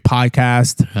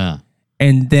podcast. Yeah.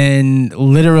 And then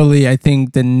literally, I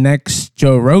think the next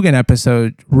Joe Rogan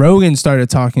episode, Rogan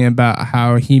started talking about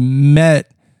how he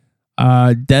met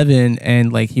Devon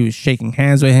and like he was shaking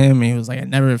hands with him. And he was like, I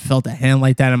never felt a hand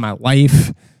like that in my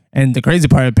life. And the crazy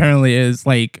part apparently is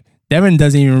like Devon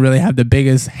doesn't even really have the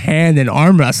biggest hand in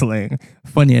arm wrestling.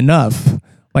 Funny enough,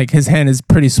 like his hand is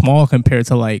pretty small compared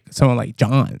to like someone like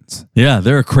John's. Yeah,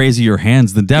 there are crazier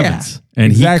hands than Devon's. Yeah,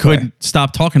 and exactly. He couldn't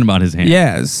stop talking about his hand.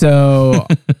 Yeah, so,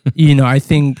 I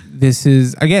think this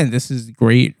is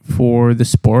great for the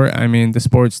sport. I mean, the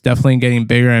sport's definitely getting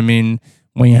bigger. I mean,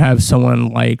 when you have someone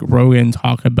like Rogan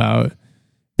talk about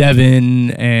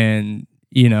Devon and,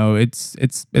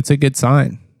 it's a good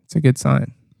sign. It's a good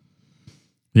sign.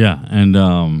 Yeah, and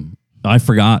I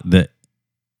forgot that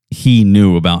he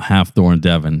knew about Hafthor and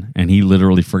Devon, and he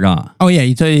literally forgot. Oh yeah,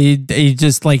 he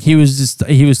just like he was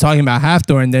talking about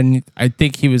Hafthor, and then I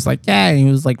think he was like, yeah, he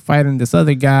was like fighting this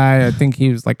other guy. I think he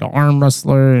was like an arm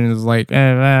wrestler, and it was like,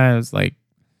 I was like,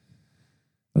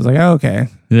 oh, okay.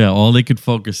 Yeah, all they could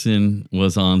focus in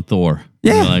was on Thor.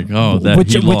 Yeah, like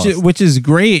which is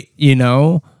great,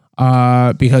 because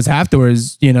Hafthor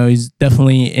is, he's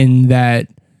definitely in that,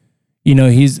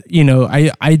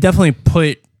 I definitely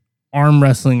put arm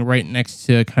wrestling right next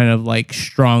to kind of like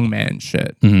strongman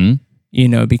shit,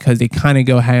 because they kind of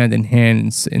go hand in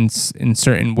hand in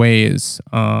certain ways.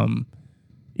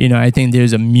 I think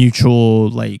there's a mutual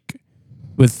like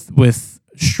with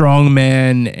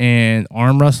strongman and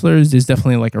arm wrestlers. There's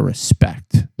definitely like a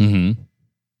respect.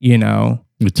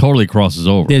 It totally crosses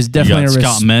over. There's definitely a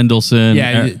Scott Mendelson.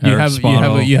 Yeah,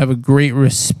 you have a great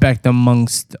respect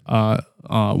amongst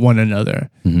one another,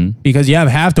 because you have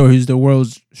Hafthor, who's the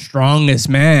world's strongest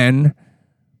man,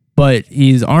 but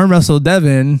he's arm wrestled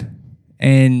Devon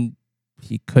and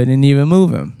he couldn't even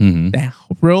move him. The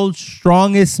world's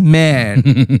strongest man.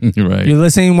 Right. You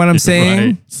listening to what I'm saying?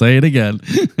 Right. Say it again.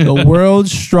 The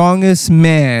world's strongest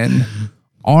man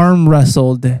arm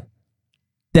wrestled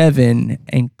Devon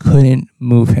and couldn't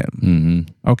move him.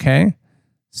 Okay?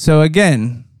 So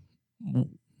again,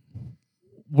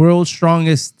 world's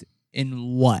strongest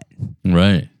in what?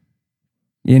 Right.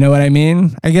 You know what I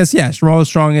mean? I guess, yes, world's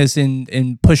strongest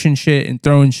in pushing shit and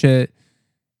throwing shit,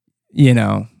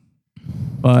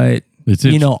 But,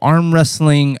 arm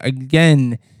wrestling,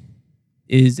 again,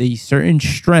 is a certain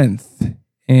strength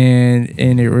and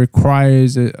it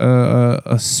requires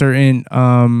a certain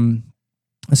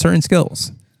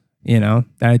skills, that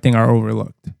I think are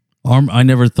overlooked. I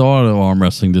never thought of arm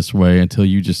wrestling this way until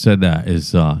you just said that.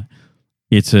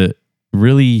 It's a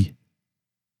really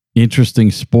interesting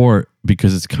sport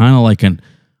because it's kind of like an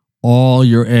all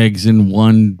your eggs in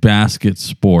one basket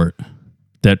sport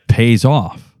that pays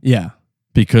off. Yeah.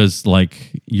 Because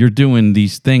like you're doing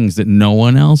these things that no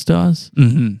one else does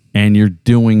and you're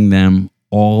doing them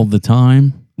all the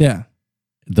time. Yeah.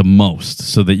 The most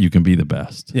so that you can be the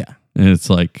best. Yeah. And it's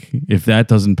like, if that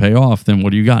doesn't pay off, then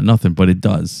what do you got? Nothing. But it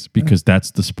does, because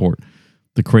that's the sport.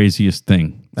 The craziest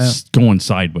thing. Going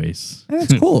sideways. And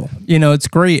it's cool. It's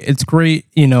great. It's great.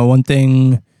 One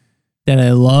thing that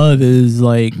I love is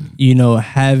like,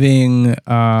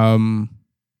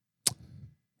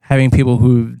 having people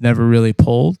who've never really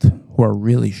pulled, who are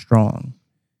really strong,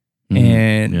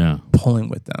 and pulling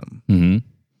with them. Mm-hmm.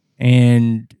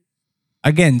 And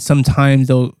again, sometimes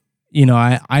they'll,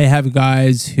 I have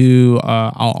guys who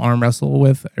I'll arm wrestle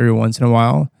with every once in a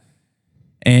while,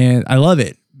 and I love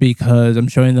it because I'm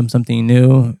showing them something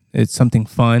new. It's something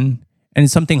fun, and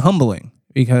it's something humbling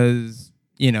because,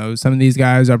 some of these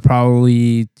guys are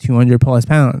probably 200 plus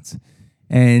pounds,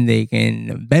 and they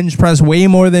can bench press way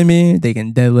more than me. They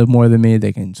can deadlift more than me.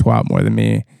 They can squat more than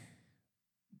me.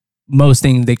 Most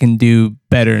things they can do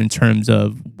better in terms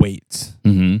of weights.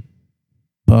 Mm-hmm.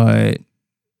 But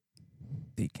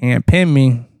they can't pin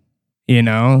me,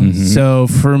 Mm-hmm. So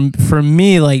for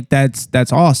me, like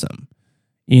that's awesome,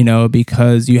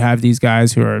 because you have these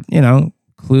guys who are,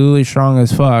 clearly strong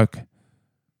as fuck,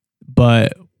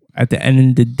 but at the end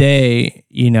of the day,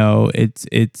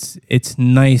 it's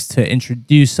nice to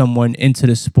introduce someone into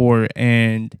the sport.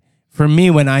 And for me,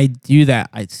 when I do that,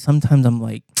 sometimes I'm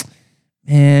like,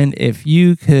 man, if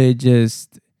you could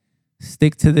just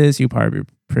stick to this, you'd probably be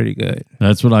pretty good.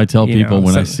 That's what I tell people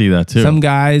when I see that too. Some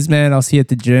guys, man, I'll see at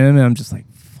the gym, and I'm just like,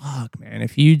 fuck, man.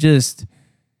 If you just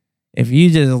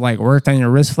like worked on your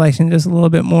wrist flexion just a little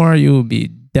bit more, you would be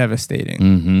devastating.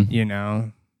 Mm-hmm.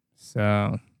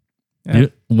 So yeah.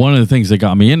 One of the things that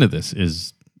got me into this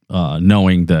is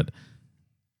knowing that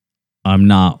I'm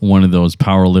not one of those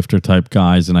power lifter type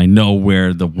guys, and I know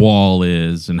where the wall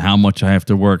is and how much I have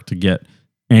to work to get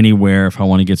anywhere if I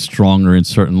want to get stronger in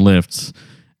certain lifts.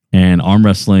 And arm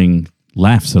wrestling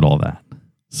laughs at all that.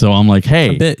 So I'm like,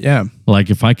 hey, a bit, yeah. Like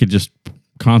if I could just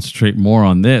concentrate more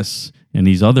on this and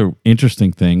these other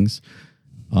interesting things,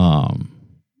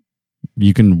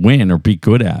 you can win or be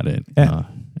good at it. Yeah.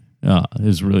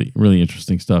 Is really, really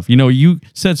interesting stuff. You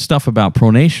said stuff about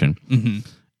pronation,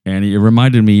 and it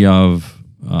reminded me of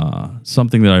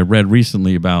something that I read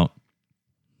recently about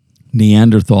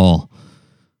Neanderthal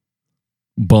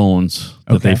bones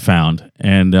that they found.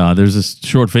 And there's this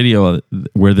short video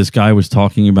where this guy was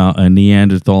talking about a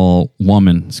Neanderthal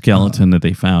woman skeleton that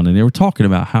they found, and they were talking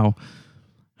about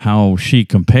how she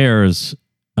compares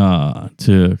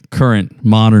to current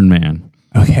modern man.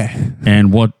 Okay.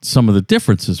 And what some of the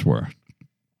differences were.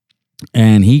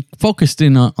 And he focused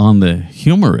in on the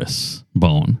humerus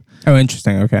bone. Oh,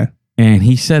 interesting. Okay. And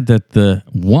he said that the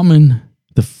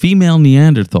female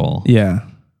Neanderthal,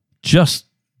 just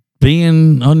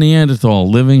being a Neanderthal,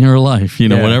 living her life,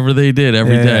 whatever they did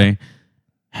every day,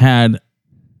 had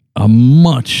a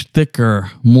much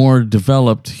thicker, more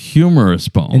developed humerus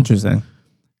bone. Interesting.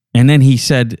 And then he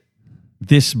said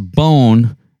this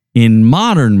bone in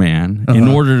modern man, in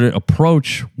order to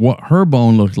approach what her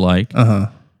bone looked like, the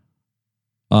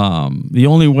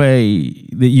only way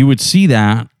that you would see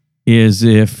that is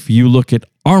if you look at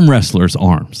arm wrestlers'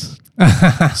 arms.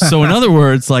 So in other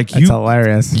words, like that's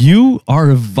hilarious. You are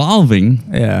evolving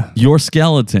your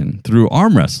skeleton through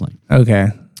arm wrestling. Okay.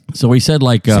 So he said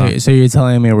like... so you're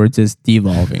telling me we're just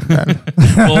devolving then?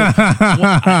 well,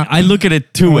 I look at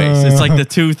it two ways. It's like the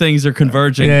two things are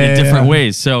converging in different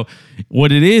ways. So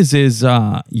what it is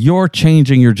you're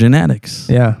changing your genetics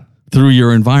through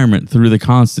your environment, through the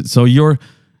constant. So you're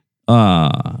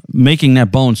making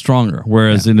that bone stronger,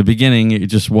 whereas in the beginning, it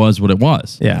just was what it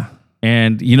was. Yeah.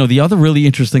 And, the other really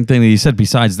interesting thing that he said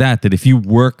besides that if you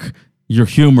work your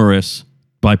humerus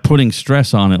by putting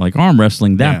stress on it, like arm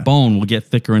wrestling, that bone will get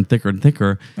thicker and thicker and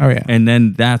thicker. Oh, yeah. And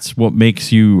then that's what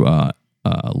makes you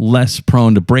less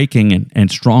prone to breaking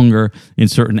and stronger in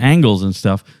certain angles and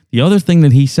stuff. The other thing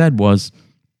that he said was,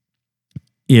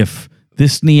 if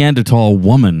this Neanderthal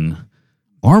woman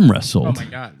arm wrestled, oh my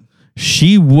God,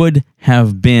 she would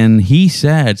have been, he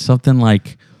said, something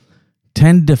like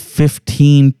 10 to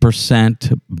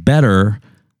 15% better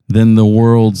than the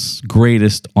world's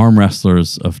greatest arm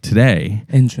wrestlers of today.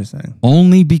 Interesting.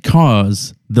 Only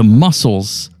because the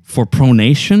muscles for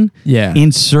pronation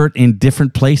insert in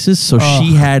different places. So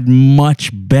she had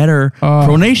much better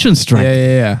pronation strength.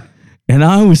 Yeah. And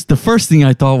the first thing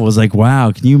I thought was like,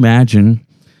 wow, can you imagine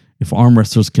if arm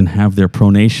wrestlers can have their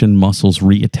pronation muscles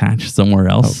reattached somewhere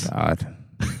else? Oh God.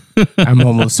 I'm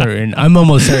almost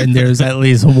certain there's at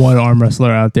least one arm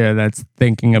wrestler out there that's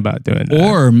thinking about doing that.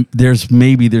 Or there's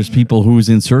people whose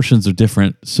insertions are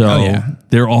different, so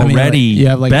they're already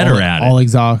better at it. All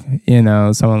exhaust,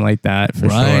 someone like that for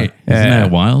sure. Isn't that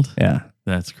wild? Yeah,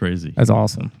 that's crazy. That's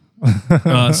awesome.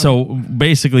 So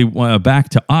basically, back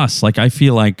to us. Like I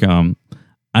feel like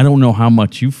I don't know how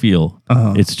much you feel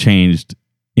it's changed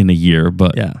in a year,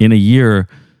 but in a year,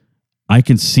 I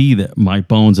can see that my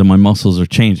bones and my muscles are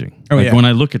changing. When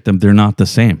I look at them, they're not the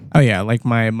same. Oh yeah, like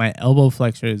my elbow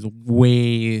flexor is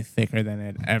way thicker than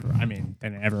it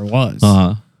ever was.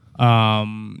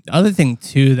 Other thing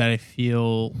too that I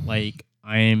feel like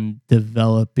I'm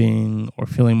developing or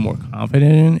feeling more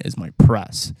confident in is my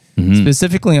press,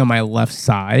 specifically on my left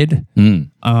side.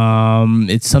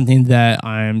 It's something that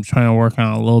I'm trying to work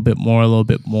on a little bit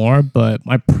more, but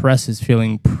my press is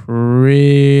feeling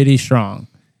pretty strong.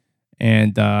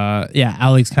 And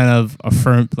Alex kind of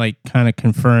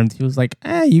confirmed. He was like,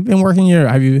 you've been working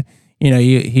when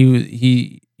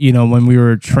we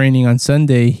were training on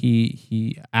Sunday,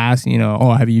 he asked,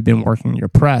 have you been working your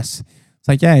press? It's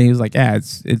like, yeah. He was like, yeah,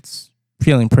 it's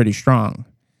feeling pretty strong.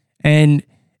 And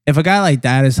if a guy like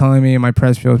that is telling me my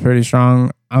press feels pretty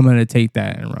strong, I'm going to take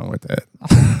that and run with it.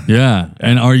 Yeah.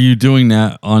 And are you doing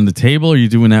that on the table, or are you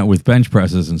doing that with bench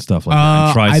presses and stuff like that,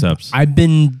 and triceps? I've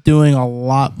been doing a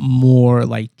lot more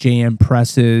like JM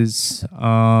presses,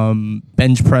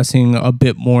 bench pressing a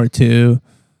bit more too.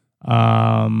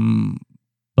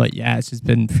 But yeah, it's just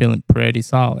been feeling pretty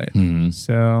solid.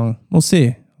 So we'll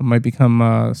see. I might become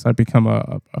a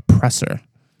presser.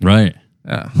 Right.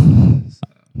 Yeah.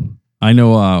 I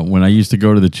know when I used to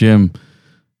go to the gym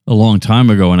a long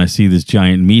time ago, and I see these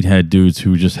giant meathead dudes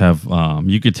who just have,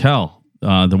 you could tell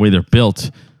the way they're built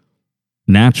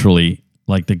naturally,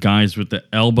 like the guys with the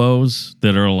elbows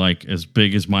that are like as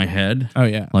big as my head. Oh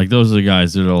yeah. Like those are the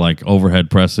guys that are like overhead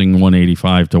pressing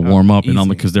 185 to warm up, and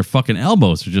because their fucking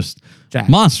elbows are just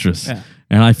monstrous. Yeah.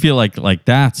 And I feel like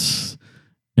that's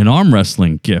an arm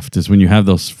wrestling gift, is when you have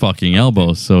those fucking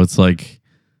elbows. So it's like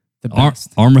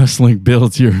arm wrestling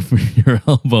builds your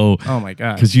elbow. Oh my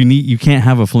god! Because you can't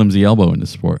have a flimsy elbow in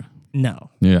this sport. No.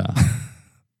 Yeah.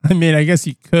 I mean, I guess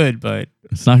you could, but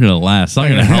it's not going to last. It's not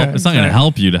going to help. It's not going to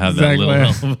help you to have that little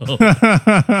elbow.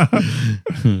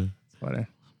 Funny.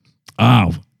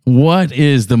 What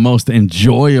is the most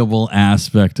enjoyable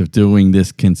aspect of doing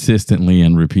this consistently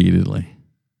and repeatedly?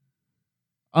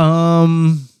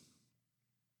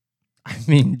 I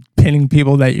mean, pinning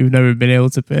people that you've never been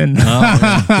able to pin.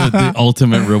 The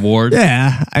ultimate reward.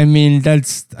 Yeah, I mean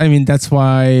that's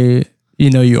why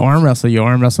you arm wrestle. You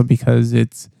arm wrestle because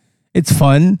it's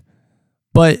fun,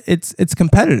 but it's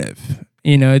competitive.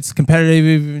 It's competitive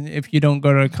even if you don't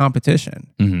go to a competition.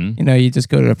 You just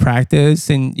go to a practice,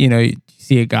 and you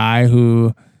see a guy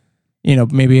who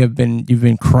maybe has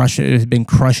been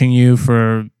crushing you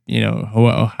for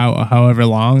however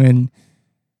long, and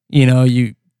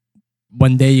you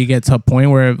one day you get to a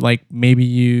point where like maybe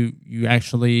you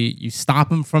stop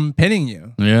him from pinning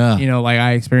you. Yeah. Like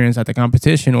I experienced at the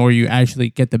competition, or you actually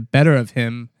get the better of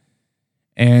him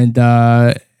and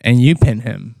you pin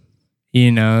him.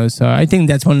 So I think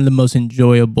that's one of the most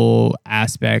enjoyable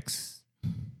aspects.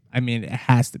 I mean, it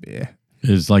has to be.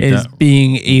 Is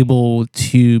being able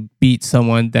to beat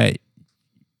someone that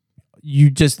you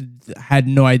just had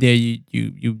no idea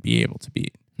you'd be able to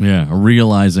beat. Yeah,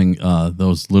 realizing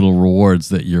those little rewards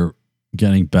that you're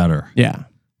getting better. Yeah,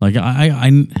 like I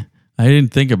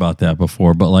didn't think about that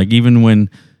before, but like even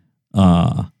when,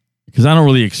 because I don't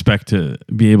really expect to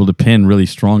be able to pin really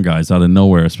strong guys out of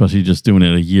nowhere, especially just doing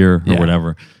it a year or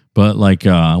whatever. But like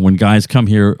when guys come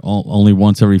here only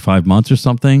once every 5 months or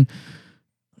something,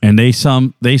 and they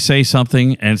say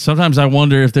something, and sometimes I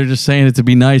wonder if they're just saying it to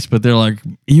be nice, but they're like,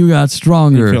 "You got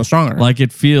stronger." You feel stronger. Like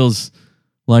it feels.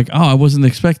 Like, I wasn't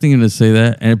expecting him to say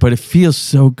that, but it feels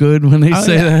so good when they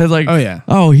say that. It's like,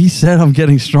 he said I'm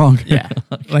getting stronger. Yeah,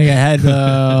 like I had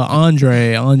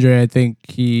Andre. I think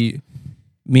me,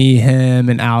 him,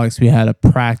 and Alex. We had a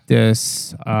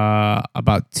practice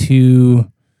about two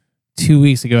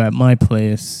weeks ago at my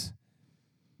place,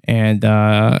 and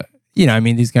I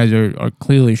mean, these guys are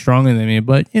clearly stronger than me.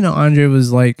 But Andre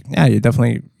was like, "Yeah, you're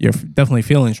definitely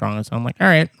feeling stronger." So I'm like, "All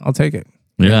right, I'll take it."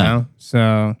 Yeah.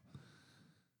 So.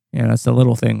 Yeah, that's the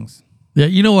little things. Yeah,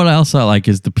 you know what else I like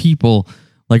is the people,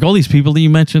 like all these people that you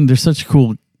mentioned, they're such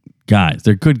cool guys.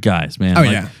 They're good guys, man.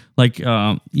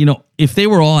 If they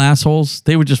were all assholes,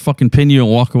 they would just fucking pin you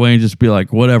and walk away and just be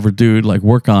like, whatever, dude, like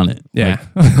work on it. Yeah.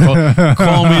 Like,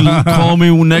 call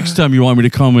me next time you want me to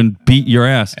come and beat your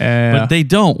ass. But they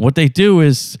don't. What they do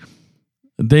is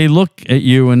they look at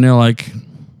you and they're like,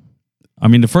 I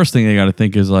mean, the first thing they got to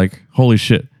think is like, holy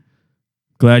shit.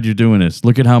 Glad you're doing this.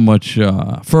 Look at how much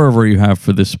fervor you have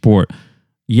for this sport.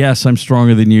 Yes, I'm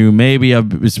stronger than you. Maybe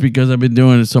it's because I've been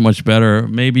doing it so much better.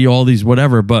 Maybe all these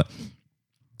whatever. But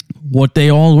what they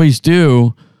always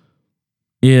do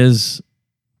is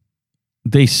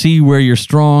they see where you're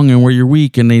strong and where you're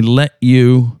weak, and they let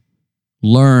you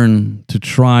learn to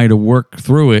try to work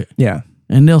through it. Yeah.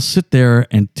 And they'll sit there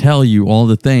and tell you all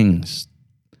the things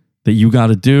that you got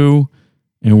to do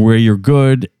and where you're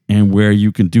good and where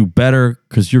you can do better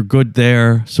because you're good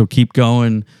there. So keep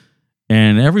going.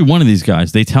 And every one of these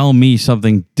guys, they tell me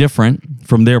something different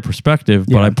from their perspective,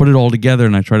 but I put it all together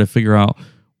and I try to figure out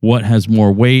what has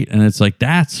more weight. And it's like,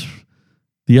 that's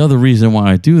the other reason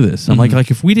why I do this. I'm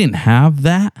like if we didn't have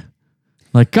that,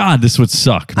 like, God, this would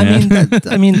suck, man. That's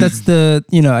the,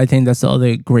 I think that's the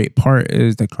other great part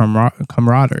is the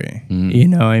camaraderie.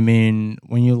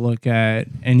 When you look at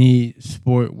any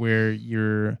sport where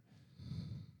you're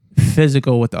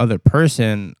physical with the other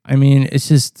person, it's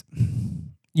just,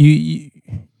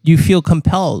 you feel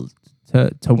compelled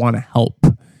to want to help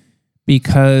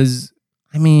because,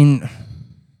 who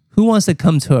wants to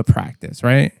come to a practice,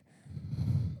 right?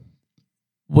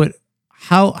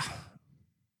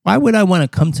 Why would I want to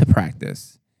come to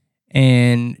practice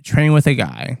and train with a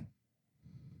guy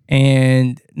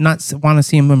and not want to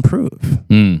see him improve?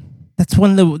 That's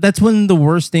one of the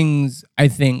worst things I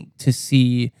think to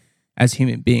see as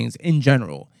human beings in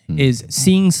general is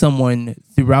seeing someone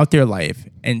throughout their life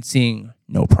and seeing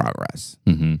no progress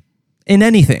in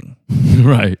anything,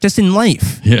 right? Just in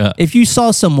life. Yeah. If you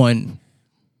saw someone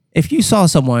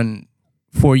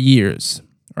for years,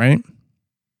 right?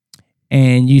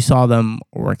 And you saw them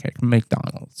work at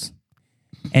McDonald's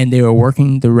and they were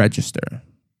working the register.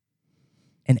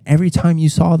 And every time you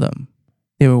saw them,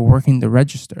 they were working the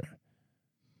register.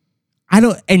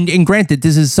 And granted,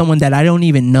 this is someone that I don't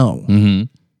even know.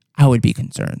 I would be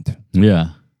concerned.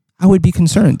 Yeah. I would be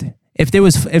concerned. If there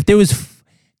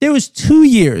was 2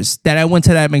 years that I went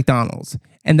to that McDonald's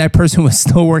and that person was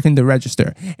still working the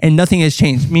register and nothing has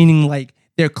changed, meaning like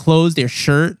their clothes, their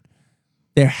shirt,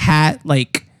 their hat,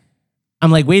 like, I'm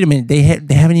like, wait a minute, they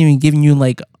haven't even given you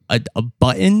like a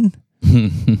button.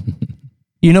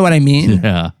 You know what I mean?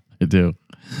 Yeah, I do.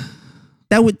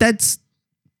 That's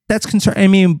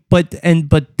concern. But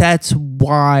that's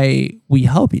why we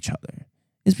help each other.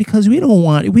 Is because we don't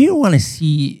want to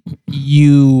see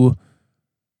you.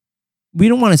 We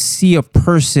don't want to see a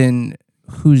person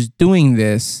who's doing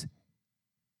this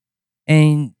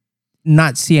and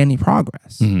not see any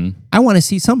progress. I want to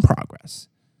see some progress.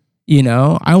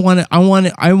 I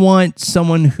want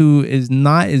someone who is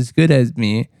not as good as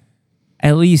me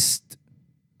at least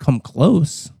come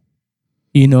close,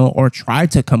 or try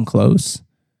to come close,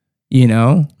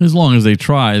 As long as they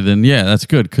try, then yeah, that's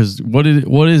good. Because what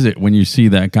is it when you see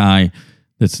that guy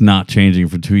that's not changing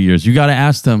for 2 years? You got to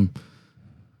ask them,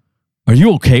 are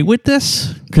you okay with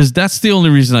this? Because that's the only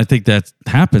reason I think that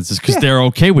happens is because they're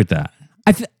okay with that.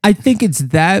 I think it's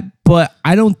that, but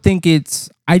I don't think it's.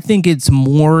 I think it's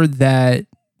more that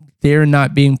they're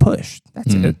not being pushed.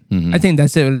 That's it. I think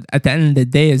that's it. At the end of the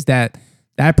day, is that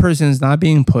person is not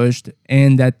being pushed,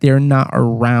 and that they're not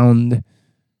around.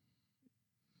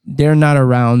 They're not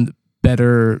around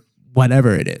better,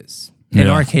 whatever it is. In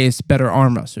our case, better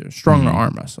arm wrestlers, stronger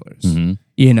arm wrestlers.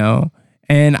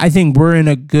 And I think we're in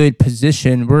a good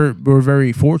position. We're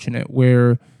very fortunate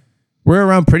where we're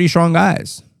around pretty strong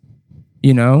guys.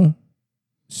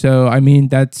 So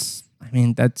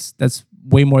that's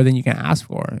way more than you can ask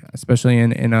for, especially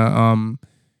in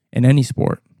any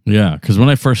sport. Yeah, because when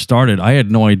I first started, I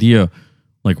had no idea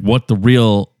like what the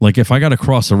real, like if I got to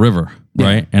cross a river,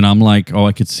 right? And I'm like, oh,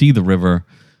 I could see the river.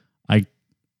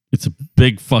 It's a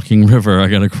big fucking river I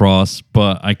got to cross,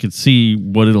 but I could see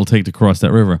what it'll take to cross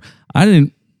that river.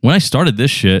 When I started this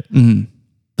shit,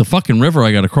 the fucking river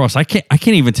I got to cross, I can't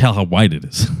even tell how wide it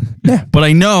is. Yeah. But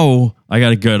I know I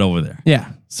got to get over there.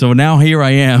 Yeah. So now here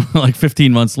I am, like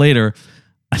 15 months later,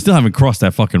 I still haven't crossed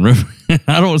that fucking river.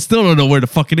 Still don't know where the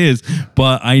fuck it is,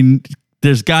 but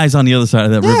there's guys on the other side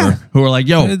of that river who are like,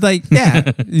 yo. It's like,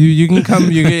 you can come,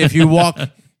 if you walk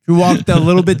a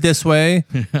little bit this way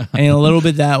and a little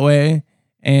bit that way,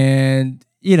 and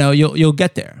you'll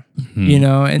get there.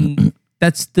 And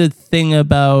that's the thing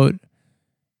about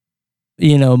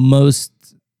most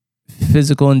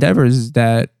physical endeavors is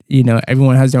that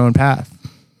everyone has their own path,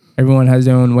 everyone has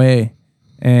their own way,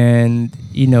 and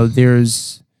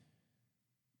there's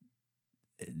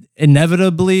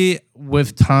inevitably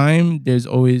with time there's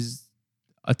always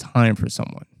a time for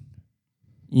someone.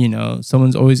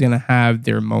 Someone's always going to have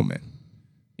their moment,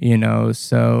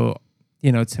 so,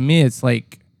 to me, it's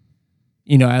like,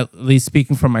 at least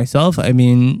speaking for myself,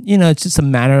 it's just a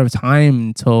matter of time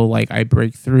until like I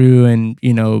break through and,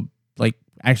 like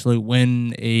actually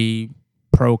win a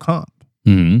pro comp,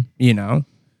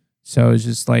 so it's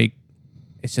just like,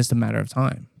 it's just a matter of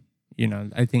time.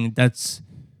 I think that's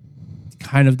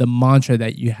kind of the mantra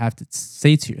that you have to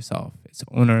say to yourself. It's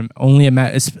only a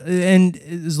matter, and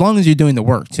as long as you're doing the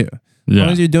work too. As long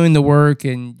as you're doing the work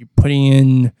and you're putting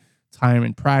in time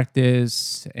and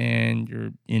practice, and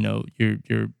you're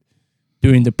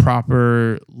doing the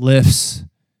proper lifts,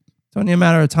 it's only a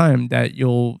matter of time that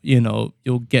you'll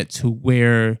get to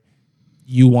where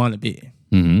you want to be.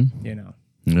 Mm-hmm.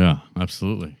 Yeah,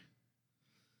 absolutely.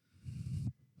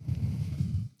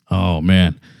 Oh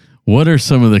man, what are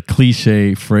some of the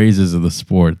cliche phrases of the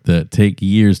sport that take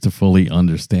years to fully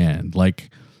understand? Like,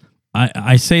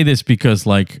 I say this because,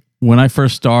 like, when I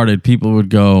first started, people would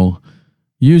go,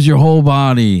 use your whole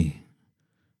body,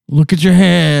 look at your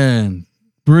hand,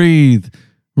 breathe,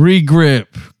 regrip,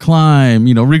 climb.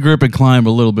 Regrip and climb a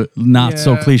little bit, not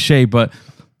so cliche, but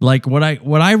like what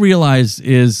I realized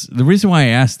is the reason why I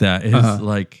asked that is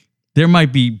like there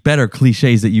might be better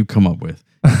cliches that you come up with.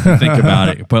 Think about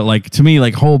it, but like to me,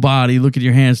 like whole body, look at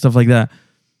your hands, stuff like that.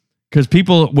 Because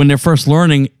people, when they're first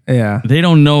learning, they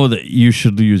don't know that you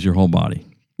should use your whole body.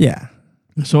 Yeah.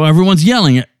 So everyone's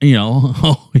yelling at,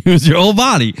 use your whole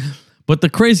body. But the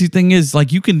crazy thing is,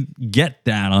 like, you can get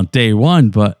that on day one,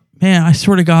 but man, I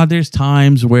swear to God, there's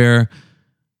times where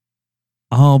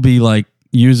I'll be like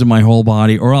using my whole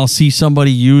body, or I'll see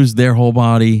somebody use their whole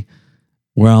body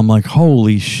where I'm like,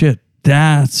 holy shit,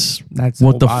 that's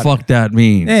what the fuck that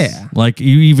means. Yeah. Like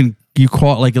you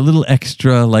caught like a little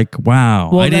extra, like,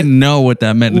 wow, I didn't know what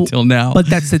that meant until now. But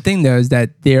that's the thing though, is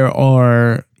that there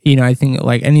are, I think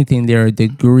like anything, there are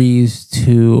degrees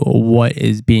to what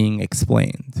is being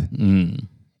explained.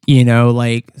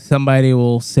 Like somebody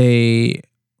will say,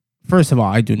 first of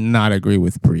all, I do not agree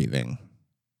with breathing.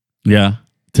 Yeah.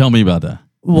 Tell me about that.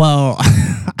 Well,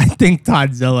 I think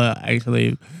Todzilla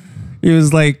actually, he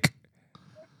was like,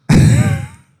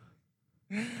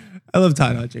 I love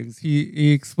Todd Hutchings.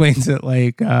 He explains it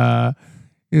like,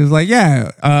 he was like,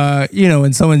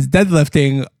 when someone's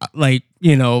deadlifting, like,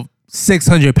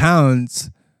 600 pounds,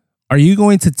 are you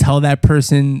going to tell that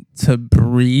person to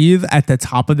breathe at the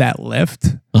top of that lift?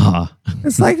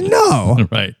 It's like, no.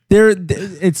 Right.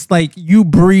 It's like you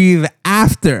breathe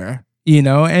after, and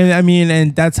I mean,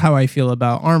 and that's how I feel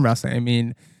about arm wrestling. I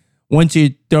mean, once you're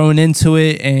thrown into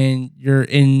it and you're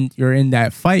in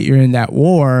that fight, you're in that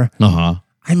war.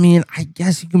 I mean, I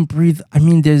guess you can breathe. I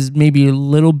mean, there's maybe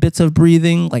little bits of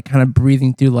breathing, like kind of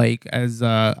breathing through, like as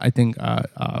I think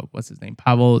what's his name,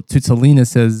 Pavel Tutsalina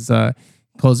says,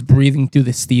 calls breathing through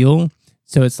the steel.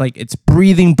 So it's like it's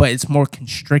breathing, but it's more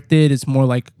constricted. It's more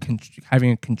like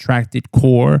having a contracted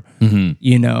core,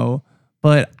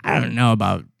 But I don't know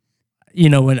about,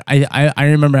 when I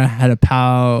remember I had a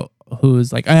pal who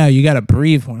was like, oh, you got to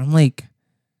breathe more. I'm like,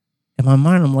 in my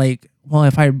mind, I'm like, well,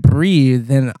 if I breathe,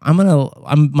 then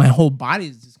my whole body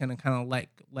is just gonna kind of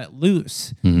let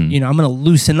loose. I'm gonna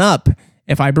loosen up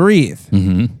if I breathe.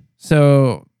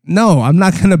 So no, I'm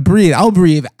not gonna breathe. I'll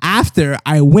breathe after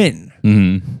I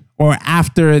win, or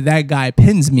after that guy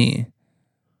pins me.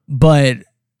 But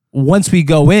once we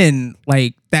go in,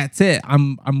 like that's it.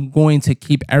 I'm going to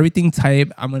keep everything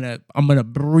tight. I'm gonna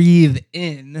breathe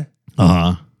in.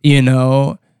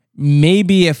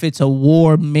 Maybe if it's a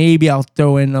war, maybe I'll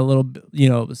throw in a little bit,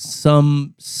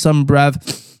 some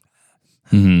breath, but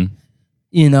for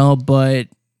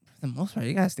the most part,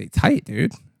 you gotta stay tight,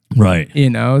 dude. Right.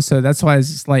 So that's why it's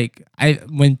just like,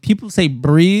 when people say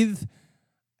breathe,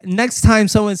 next time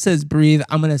someone says breathe,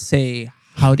 I'm going to say,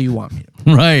 how do you want me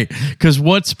to? Right. Because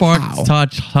what sparked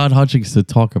Todd Hutchings to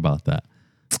talk about that?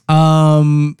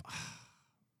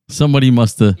 Somebody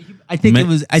must have. I think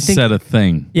said a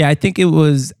thing. Yeah, I think it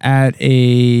was at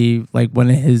a like one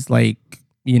of his like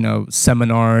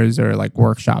seminars or like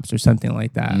workshops or something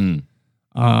like that.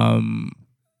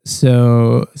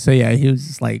 So yeah, he was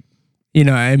just like,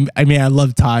 I mean, I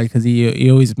love Todd because he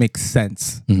always makes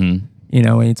sense. When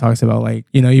he talks about like,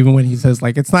 even when he says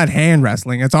like, it's not hand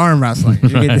wrestling, it's arm wrestling.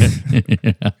 Right.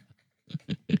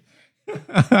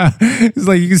 It's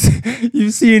like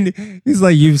you've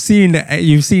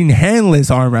seen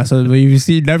handless arm wrestlers, but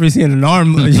never seen an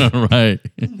arm. Right.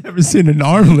 Never seen an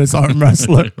armless arm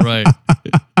wrestler. Right.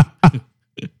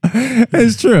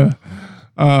 It's true.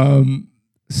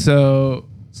 So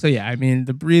yeah, I mean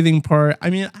the breathing part. I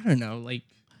mean, I don't know. Like,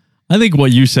 I think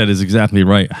what you said is exactly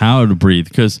right. How to breathe,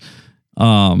 because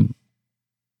when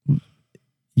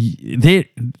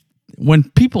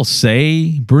people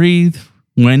say breathe.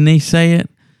 When they say it,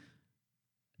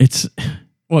 it's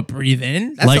what, breathe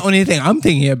in? That's like, the only thing I'm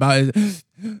thinking about is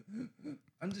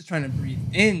I'm just trying to breathe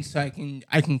in so I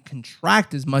can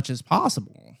contract as much as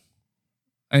possible.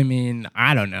 I mean,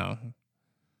 I don't know.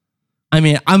 I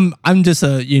mean, I'm just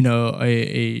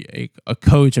a a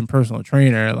coach and personal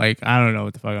trainer. Like, I don't know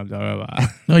what the fuck I'm talking about.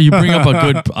 No, you bring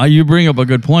up a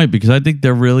good point, because I think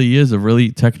there really is a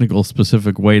really technical,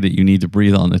 specific way that you need to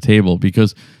breathe on the table.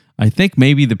 Because I think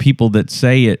maybe the people that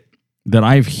say it, that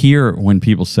I hear when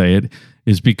people say it,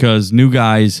 is because new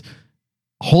guys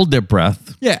hold their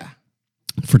breath,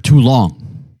 for too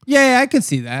long. Yeah, I can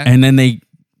see that. And then they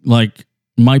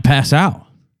might pass out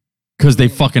because they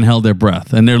fucking held their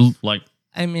breath, and they're like,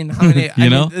 I mean, how many?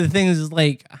 know? The thing is,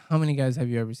 like, how many guys have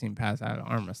you ever seen pass out at an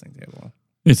arm wrestling table?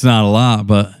 it's not a lot,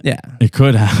 but it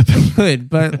could happen. Could,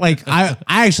 but like, I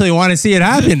actually want to see it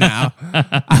happen now.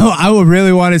 I would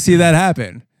really want to see that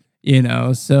happen.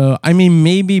 So I mean,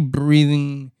 maybe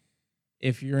breathing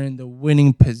if you're in the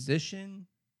winning position,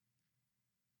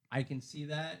 I can see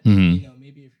that. Mm-hmm.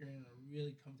 Maybe if you're in a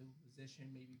really comfortable position,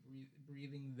 maybe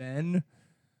breathing then.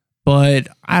 But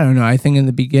I don't know. I think in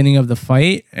the beginning of the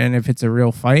fight, and if it's a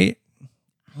real fight,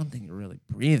 I don't think you're really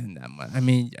breathing that much. I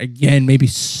mean, again, maybe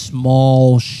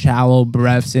small, shallow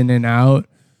breaths in and out.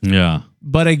 Yeah.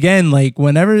 But again, like,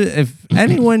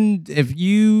 if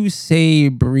you say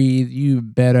breathe, you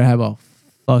better have a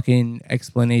fucking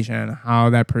explanation on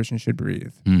how that person should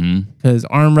breathe. Because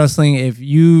arm wrestling, if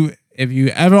you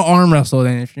ever arm wrestled,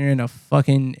 and if you're in a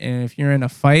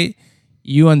fight,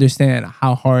 you understand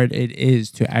how hard it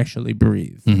is to actually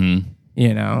breathe.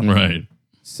 Right.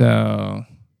 So,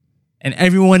 and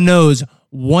everyone knows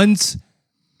once,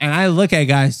 and I look at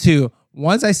guys too,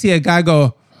 once I see a guy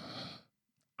go,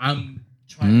 I'm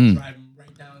trying to drive him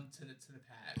right down to the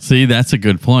pad. See, that's a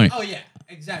good point. Oh, yeah,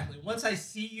 exactly. Once I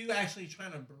see you actually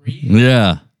trying to breathe.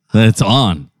 Yeah, that's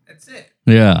on. That's it.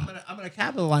 Yeah. I'm gonna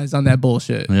capitalize on that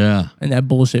bullshit. Yeah. And that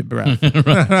bullshit breath.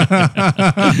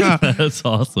 That's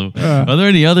awesome. Are there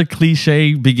any other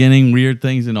cliche beginning weird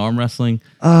things in arm wrestling?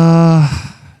 Not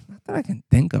that I can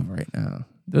think of right now.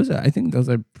 I think those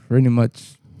are pretty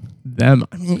much them.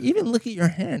 I mean, even look at your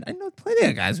hand. I know plenty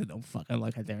of guys who don't fucking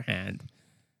look at their hand.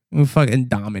 Who fucking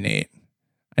dominate.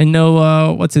 I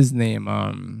know what's his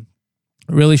name?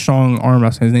 Really strong arm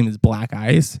wrestler. His name is Black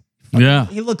Ice.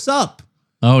 He looks up.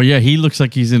 Oh yeah, he looks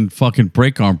like he's in fucking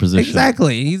break arm position.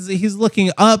 Exactly. He's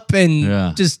looking up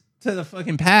and just to the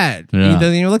fucking pad. Yeah. He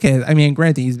doesn't even look at it. I mean,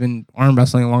 granted, he's been arm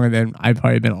wrestling longer than I've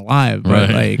probably been alive. But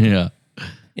I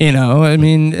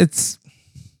mean, it's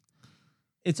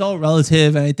all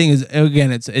relative, and I think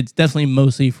it's definitely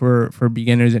mostly for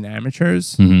beginners and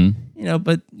amateurs.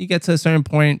 But you get to a certain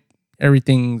point,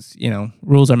 everything's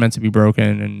rules are meant to be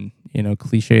broken, and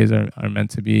cliches are meant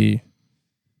to be.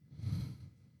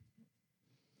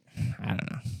 I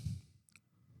don't know.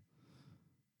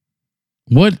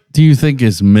 What do you think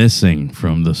is missing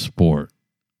from the sport?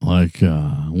 Like,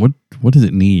 what does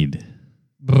it need?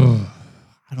 I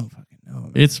don't fucking know,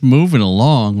 man. It's moving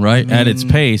along, right, at its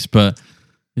pace, but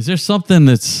is there something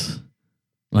that's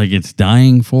like it's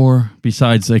dying for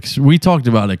besides we talked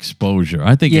about exposure.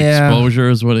 I think exposure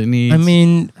is what it needs. I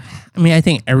mean, I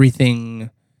think everything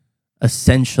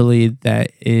essentially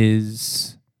that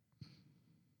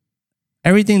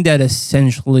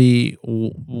essentially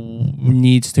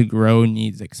needs to grow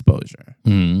needs exposure.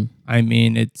 I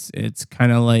mean, it's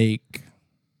kind of like,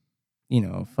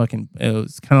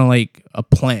 it's kind of like a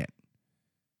plant.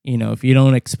 If you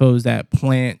don't expose that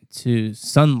plant to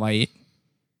sunlight,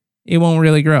 it won't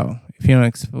really grow. If you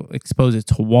don't expose it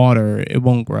to water, it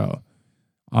won't grow.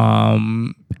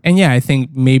 And yeah, I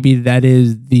think maybe that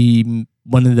is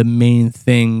one of the main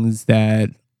things that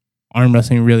arm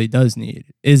wrestling really does need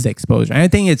is exposure. And I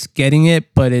think it's getting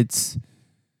it, but it's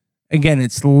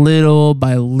little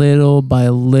by little by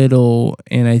little.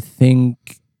 And I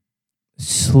think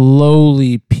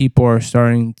slowly people are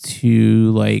starting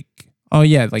to like, oh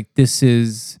yeah, like this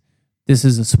is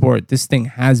a sport. This thing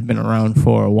has been around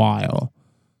for a while.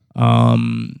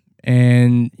 And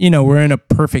we're in a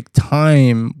perfect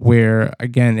time where,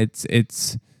 again, it's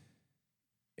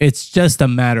just a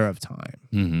matter of time.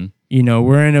 Mm-hmm.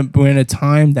 We're in a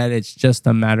time that it's just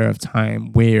a matter of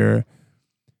time where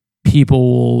people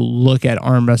will look at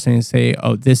arm wrestling and say,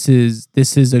 "Oh, this is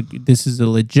a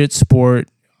legit sport."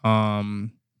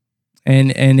 And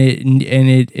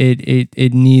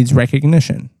it needs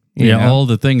recognition. You know? All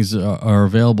the things are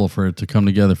available for it to come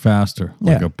together faster,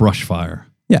 like a brush fire.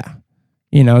 Yeah.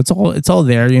 It's all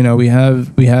there. We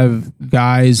have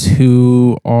guys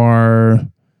who are,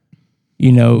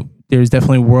 there's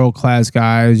definitely world-class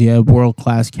guys. You have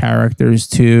world-class characters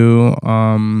too.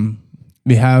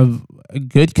 We have a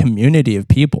good community of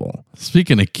people.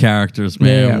 Speaking of characters,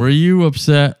 man, were you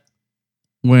upset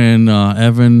when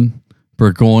Evan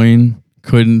Burgoyne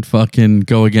couldn't fucking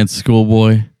go against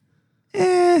Schoolboy?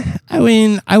 I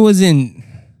mean, I wasn't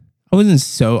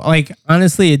so like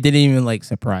honestly, it didn't even like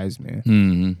surprise me.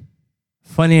 Mm-hmm.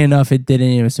 Funny enough, it didn't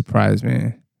even surprise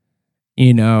me.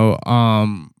 You know,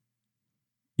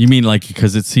 you mean like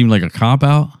because it seemed like a cop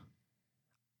out?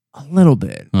 A little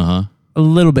bit. Uh-huh. A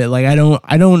little bit. Like I don't.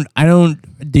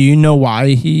 Do you know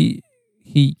why he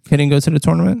couldn't go to the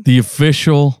tournament? The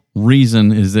official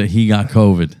reason is that he got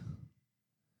COVID.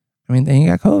 I mean, then he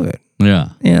got COVID.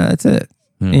 Yeah. Yeah, that's it.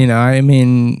 Yeah. You know, I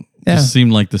mean, yeah. It just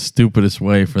seemed like the stupidest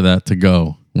way for that to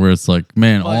go. Where it's like,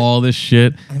 man, But, all this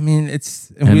shit. I mean,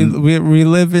 it's we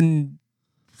live in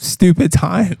stupid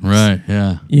times. Right,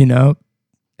 yeah. You know?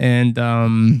 And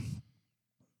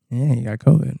yeah, he got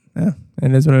COVID. Yeah.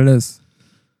 It is what it is.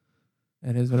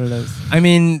 It is what it is. I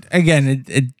mean, again,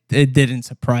 it didn't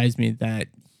surprise me that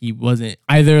he wasn't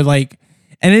either like,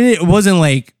 and it wasn't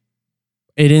like,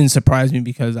 it didn't surprise me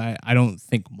because I don't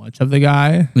think much of the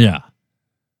guy. Yeah.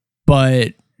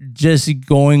 But just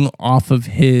going off of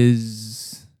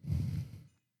his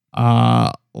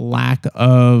lack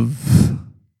of,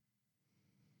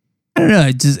 I don't know,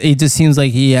 it just seems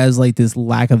like he has like this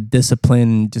lack of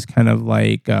discipline, just kind of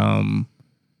like I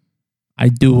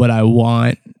do what I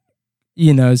want.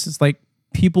 You know, it's just like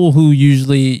people who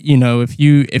usually, you know, if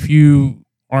you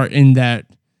are in that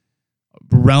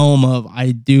realm of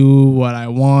I do what I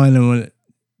want, and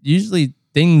usually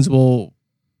things will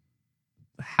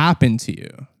happen to you.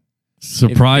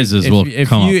 Surprises will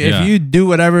come up. If you do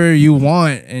whatever you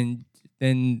want, and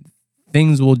then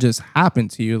things will just happen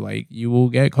to you. Like you will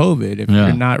get COVID if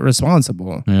you're not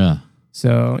responsible. Yeah.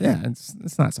 So yeah,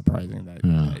 it's not surprising that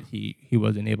he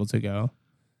wasn't able to go.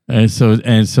 And so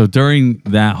during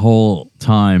that whole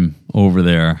time over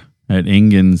there at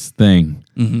Ingen's thing,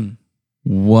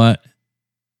 what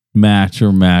match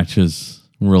or matches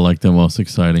were like the most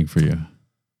exciting for you?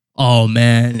 Oh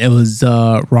man, it was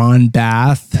Ron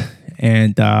Bath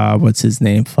and what's his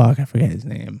name? Fuck, I forget his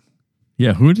name.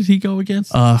 Yeah, who did he go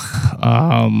against?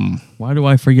 Why do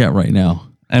I forget right now?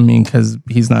 I mean, because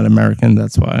he's not American,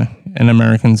 that's why. And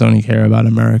Americans only care about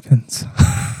Americans.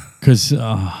 Because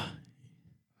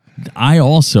I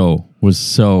also was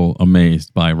so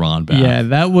amazed by Ron Bath. Yeah,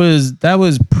 that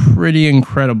was pretty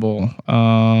incredible.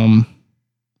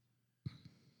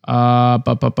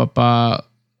 Zurab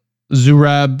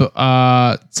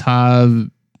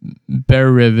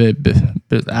Taberivib.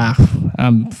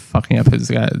 I'm fucking up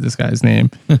this guy's name.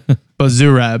 But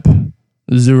Zurab,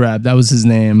 that was his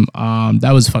name.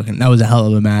 That was a hell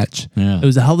of a match. Yeah. It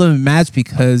was a hell of a match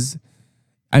because,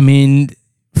 I mean,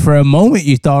 for a moment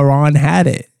you thought Ron had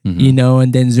it, you know,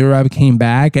 and then Zurab came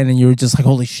back, and then you were just like,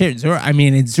 holy shit,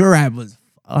 Zurab was,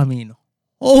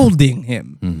 holding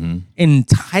him in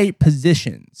tight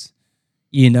positions,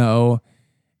 you know,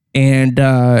 and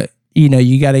you know,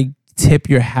 you got to tip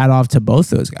your hat off to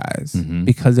both those guys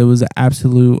because it was an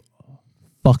absolute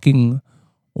fucking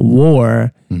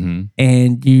war,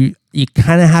 and you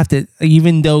kind of have to,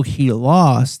 even though he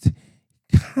lost,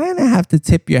 kind of have to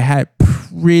tip your hat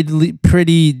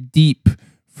pretty deep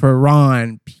for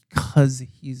Ron because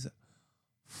he's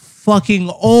fucking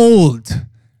old.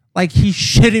 Like he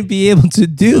shouldn't be able to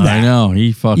do that. I know,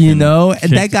 he fucking, you know,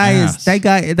 and that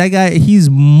guy, he's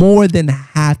more than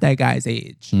half that guy's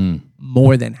age,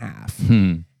 more than half,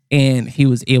 and he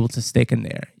was able to stick in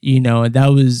there. You know, and I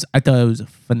thought it was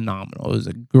phenomenal. It was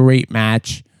a great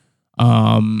match,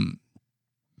 and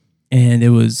it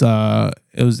was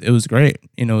great.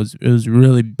 You know, it was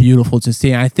really beautiful to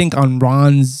see. And I think on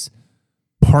Ron's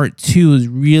part 2 was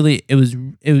really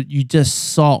you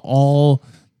just saw all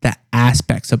the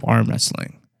aspects of arm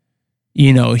wrestling.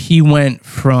 You know, he went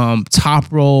from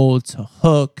top roll to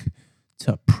hook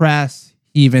to press.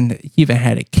 He even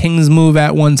had a King's move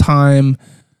at one time,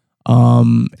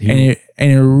 and it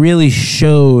really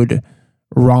showed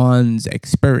Ron's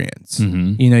experience.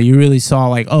 You know, you really saw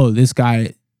like, oh, this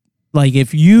guy. Like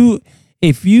if you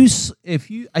I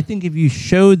think if you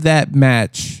showed that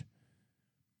match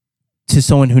to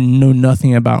someone who knew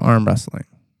nothing about arm wrestling,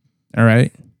 all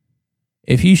right.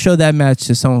 If you show that match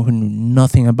to someone who knew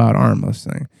nothing about arm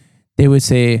wrestling, they would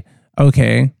say,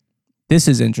 okay, this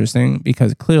is interesting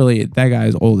because clearly that guy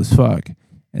is old as fuck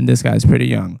and this guy's pretty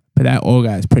young, but that old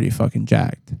guy is pretty fucking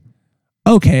jacked.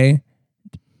 Okay.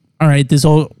 All right.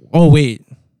 Wait.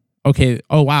 Okay.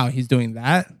 Oh, wow. He's doing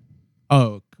that.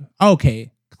 Oh,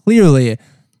 okay. Clearly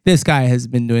this guy has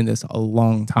been doing this a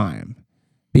long time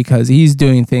because he's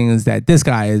doing things that this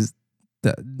guy is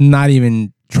not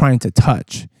even trying to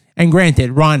touch. And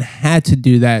granted, Ron had to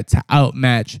do that to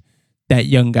outmatch that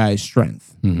young guy's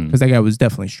strength because that guy was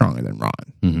definitely stronger than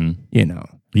Ron. You know,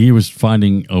 he was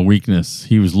finding a weakness.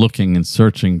 He was looking and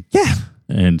searching. Yeah,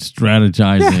 and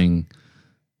strategizing. Yeah.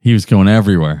 He was going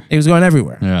everywhere. He was going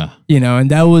everywhere. Yeah.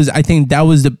 And I think that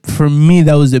was for me,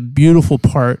 that was the beautiful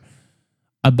part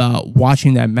about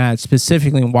watching that match,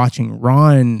 specifically watching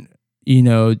Ron,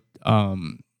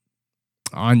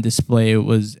 on display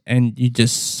and you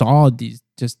just saw these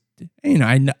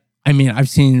I've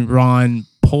seen Ron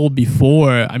pull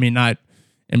before. I mean, not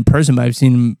in person, but I've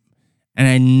seen him, and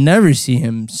I never see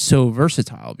him so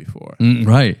versatile before.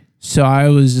 Right. So I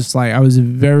was just like, I was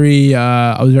very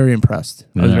impressed.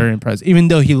 I was very impressed. Even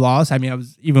though he lost, I mean, I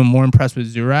was even more impressed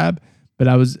with Zurab, but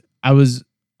I was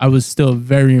still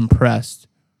very impressed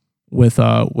with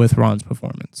Ron's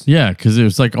performance. Yeah, because it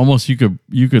was like almost you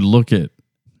could look at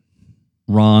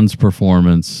Ron's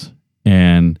performance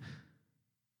and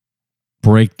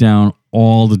break down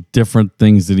all the different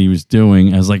things that he was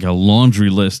doing as like a laundry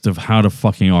list of how to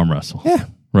fucking arm wrestle. Yeah,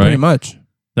 right. Pretty much.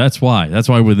 That's why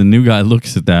when the new guy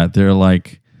looks at that, they're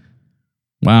like,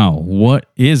 "Wow, what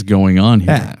is going on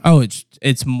here?" Yeah. Oh,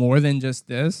 it's more than just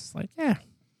this. Like, yeah.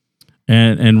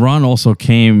 And Ron also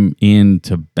came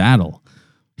into battle.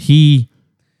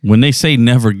 When they say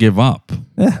never give up,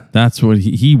 that's what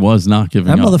he was not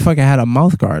giving up. That motherfucker had a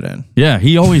mouth guard in. Yeah,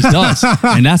 he always does.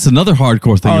 And that's another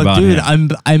hardcore thing about him.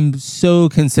 Dude, I'm so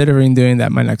considering doing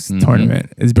that my next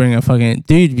tournament is bringing a fucking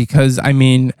dude, because I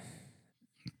mean,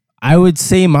 I would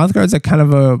say mouth guards are kind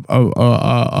of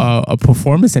a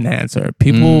performance enhancer.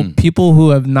 People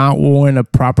who have not worn a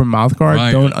proper mouth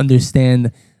guard don't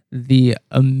understand the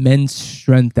immense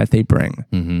strength that they bring.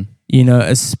 Mm-hmm.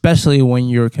 Especially when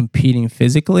you're competing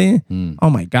physically. Oh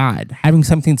my God, having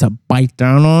something to bite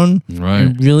down on,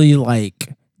 and really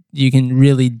like you can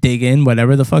really dig in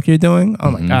whatever the fuck you're doing.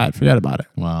 Oh my God, forget about it.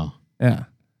 Wow. Yeah.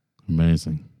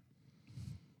 Amazing.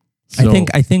 So,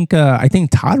 I think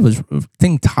Todd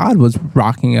was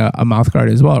rocking a mouth guard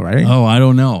as well, right? Oh, I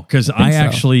don't know, because I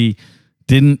actually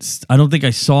didn't. I don't think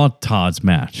I saw Todd's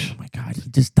match. Oh my God, he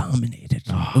just dominated.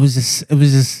 It was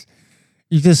just.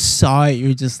 You just saw it.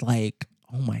 You're just like,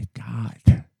 oh my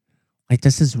God, like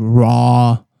this is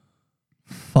raw,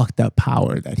 fucked up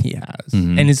power that he has,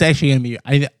 and it's actually gonna be.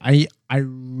 I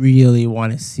really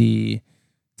want to see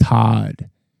Todd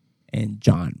and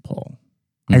John pull.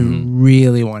 I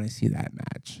really want to see that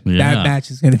match. Yeah. That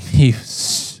match is gonna be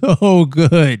so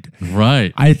good.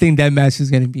 Right. I think that match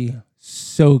is gonna be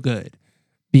so good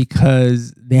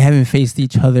because they haven't faced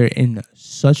each other in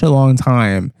such a long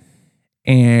time.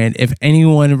 And if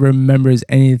anyone remembers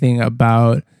anything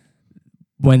about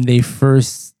when they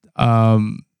first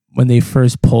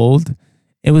pulled,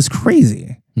 it was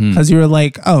crazy because you were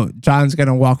like, "Oh, John's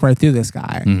gonna walk right through this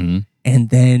guy," and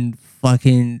then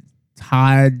fucking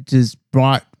Todd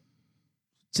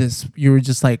you were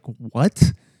just like,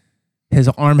 "What? His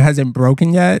arm hasn't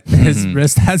broken yet. His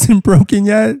wrist hasn't broken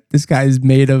yet. This guy's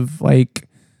made of like,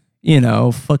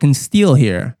 fucking steel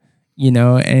here."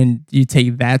 And you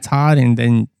take that Todd, and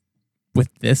then with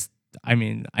this, I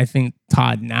mean, I think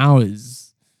Todd now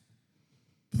is,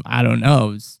 I don't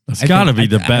know. It's got to be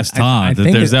the best Todd that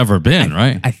there's ever been,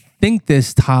 right? I think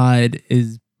this Todd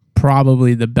is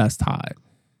probably the best Todd,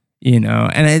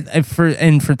 and for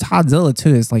Toddzilla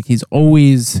too, it's like he's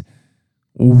always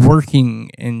working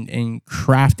and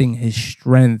crafting his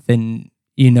strength, and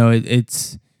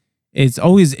it's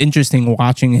always interesting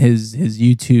watching his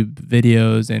YouTube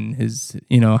videos and his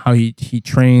how he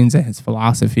trains and his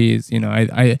philosophies.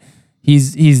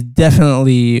 He's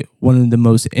definitely one of the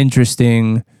most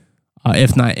interesting,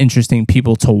 if not interesting,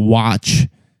 people to watch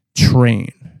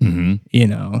train.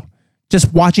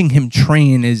 Just watching him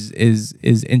train is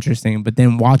interesting, but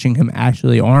then watching him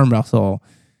actually arm wrestle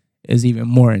is even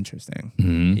more interesting.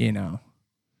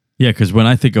 Yeah, because when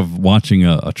I think of watching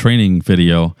a training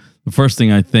video, the first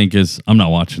thing I think is, I'm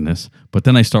not watching this. But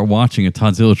then I start watching a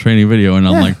Toddzilla training video, and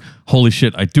I'm like, holy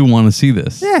shit, I do want to see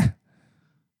this. Yeah.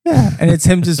 Yeah. And it's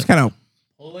him just kind of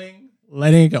pulling,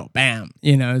 letting it go. Bam.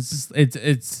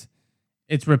 It's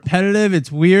repetitive.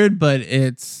 It's weird, but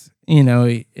it's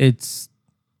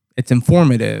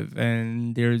informative,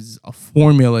 and there's a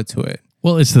formula to it.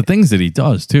 Well, it's the things that he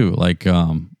does, too. Like,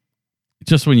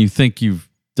 just when you think you've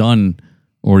done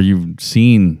or you've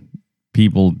seen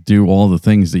people do all the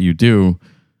things that you do,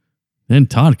 then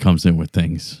Todd comes in with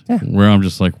things where I'm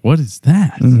just like, what is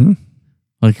that?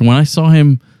 Like when I saw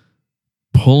him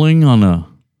pulling on a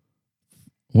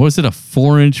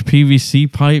 4-inch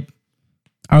PVC pipe?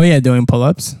 Oh yeah, doing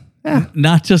pull-ups. Yeah.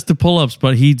 Not just the pull-ups,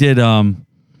 but he did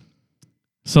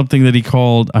something that he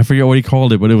called, I forget what he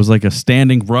called it, but it was like a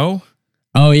standing row.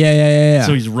 Oh yeah.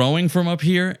 So he's rowing from up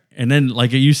here, and then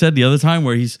like you said the other time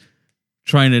where he's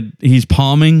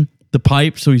palming the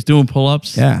pipe, so he's doing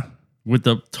pull-ups. Yeah. with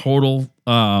the total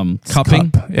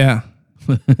cupping. Cup. Yeah.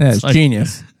 It's like,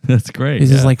 genius. That's great.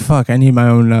 He's just like, fuck, I need my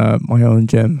own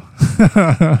gym.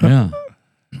 Yeah.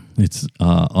 It's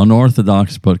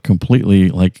unorthodox, but completely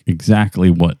like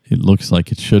exactly what it looks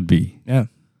like it should be. Yeah.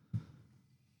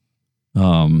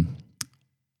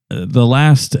 The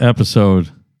last episode,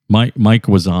 Mike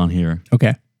was on here.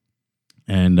 Okay.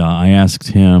 And I asked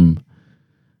him,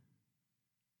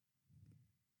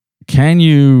 can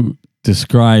you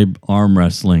describe arm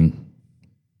wrestling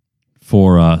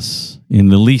for us in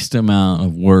the least amount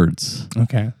of words?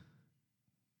 Okay.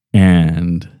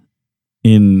 And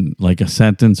in like a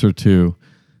sentence or two,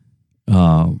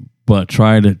 but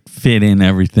try to fit in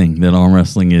everything that arm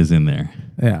wrestling is in there.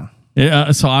 Yeah.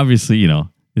 Yeah. So obviously,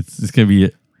 it's going to be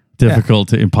a difficult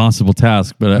to impossible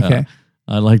task, but Okay.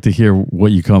 I'd like to hear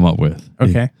what you come up with.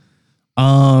 Okay.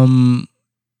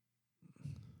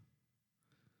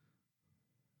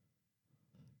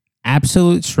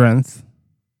 Absolute strength,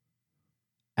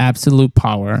 absolute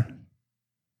power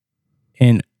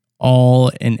in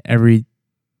every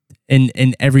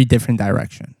different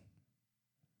direction.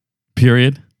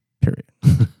 Period.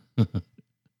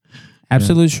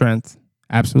 Absolute strength,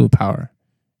 absolute power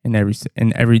in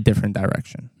every different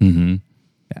direction. Mm-hmm.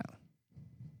 Yeah.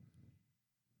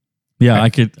 Yeah,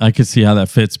 I could see how that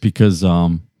fits because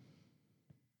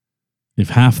if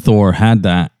half Thor had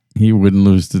that, he wouldn't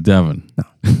lose to Devon. No.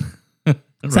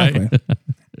 Exactly. Right?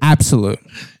 Absolute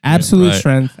right.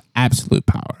 strength, absolute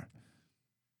power.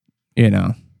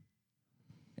 In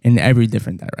every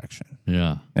different direction.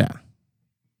 Yeah. Yeah.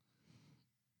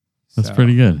 That's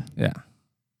pretty good. Yeah.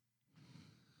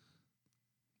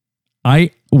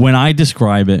 When I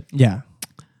describe it, Yeah.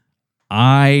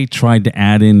 I tried to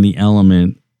add in the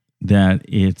element that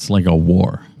it's like a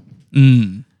war.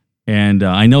 Mm. And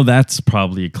I know that's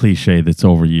probably a cliche that's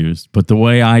overused, but the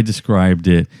way I described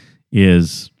it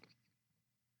is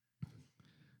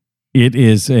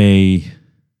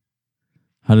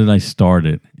how did I start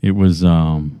it? It was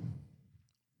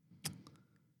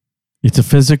it's a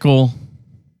physical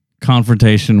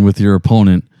confrontation with your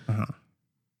opponent,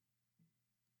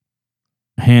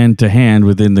 hand to hand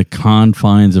within the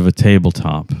confines of a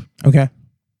tabletop. Okay.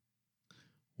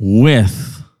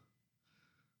 With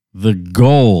the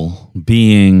goal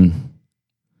being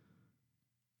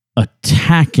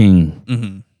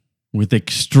attacking with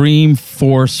extreme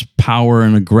force, power,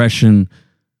 and aggression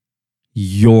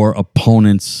your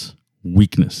opponent's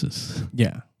weaknesses.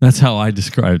 Yeah. That's how I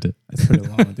described it. That's pretty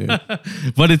long, dude.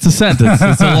 But it's a sentence.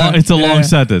 It's a long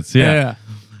sentence. Yeah.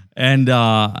 And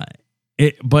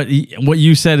but what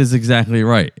you said is exactly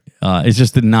right. It's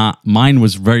just that mine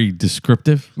was very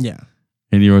descriptive. Yeah.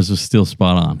 And yours was still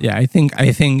spot on. Yeah, I think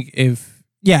if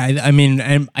I mean,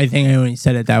 I think I only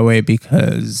said it that way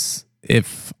because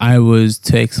if I was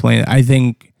to explain it, I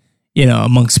think,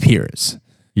 amongst peers.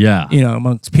 Yeah.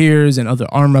 Amongst peers and other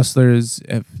arm wrestlers,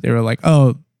 if they were like,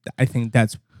 oh, I think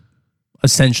that's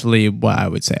essentially what I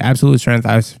would say. Absolute strength,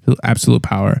 absolute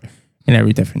power in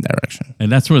every different direction.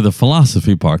 And that's where the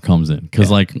philosophy part comes in.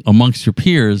 Because like amongst your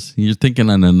peers, you're thinking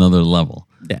on another level.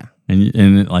 Yeah.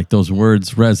 And like those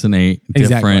words resonate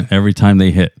different every time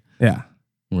they hit. Yeah.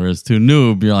 Whereas to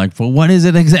noob, you're like, well, what is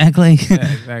it exactly?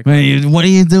 Yeah, exactly. What are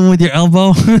you doing with your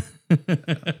elbow?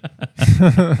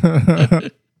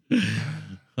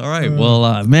 All right.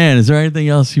 Well, man, is there anything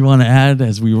else you want to add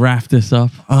as we wrap this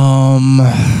up?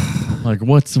 Like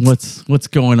what's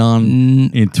going on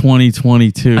in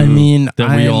 2022? I mean,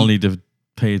 that we all need to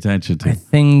pay attention to. I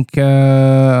think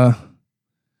I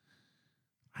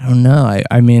don't know.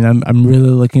 I mean, I'm really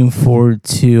looking forward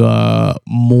to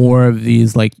more of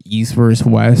these like East versus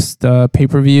West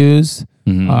pay-per-views.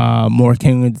 Mm-hmm. More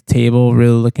King of the Table.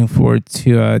 Really looking forward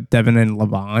to Devon and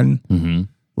Levan. Mm-hmm.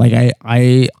 Like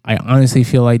I honestly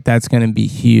feel like that's gonna be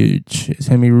huge. It's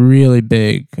gonna be really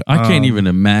big. I can't even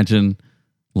imagine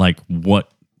like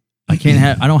what I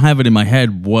don't have it in my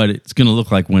head what it's gonna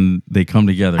look like when they come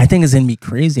together. I think it's gonna be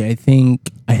crazy. I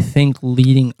think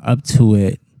leading up to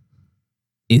it,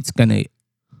 it's gonna.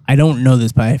 I don't know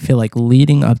this, but I feel like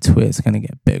leading up to it, it's gonna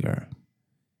get bigger.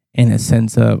 In a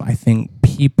sense of, I think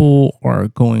people are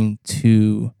going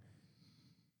to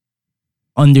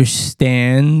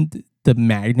understand the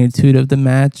magnitude of the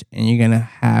match, and you're gonna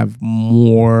have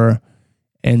more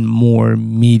and more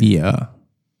media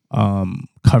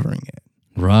covering it.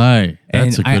 Right,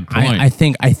 that's and a good point. I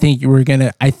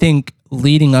think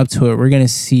leading up to it, we're gonna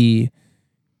see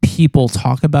people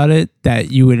talk about it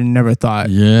that you would have never thought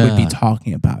would be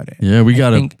talking about it. Yeah, we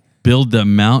gotta build the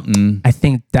mountain. I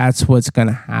think that's what's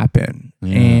gonna happen,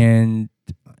 and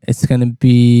it's gonna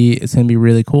be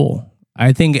really cool.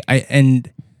 I think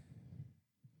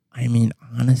I mean,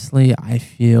 honestly, I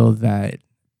feel that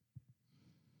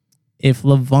if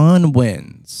Levan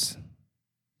wins,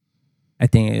 I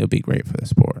think it'll be great for the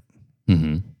sport.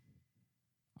 Mm-hmm.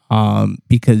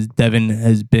 Because Devon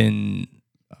has been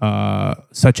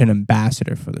such an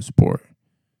ambassador for the sport.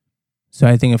 So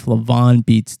I think if Levan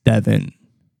beats Devon,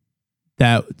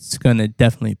 that's going to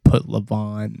definitely put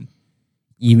Levan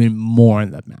even more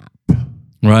on the map.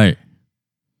 Right.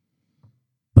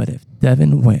 But if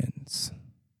Devon wins,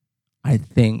 I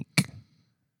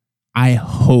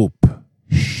hope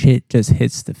shit just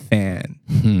hits the fan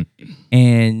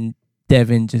and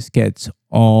Devon just gets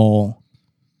all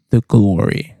the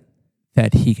glory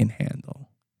that he can handle.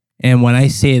 And when I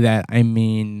say that, I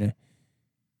mean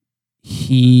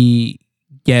he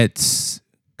gets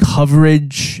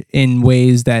coverage in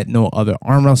ways that no other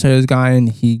arm wrestler has gotten.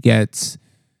 He gets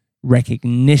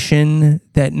recognition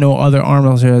that no other arm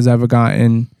wrestler has ever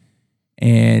gotten.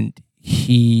 And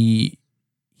he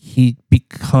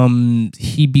becomes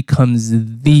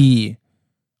the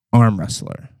arm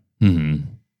wrestler. Mm-hmm.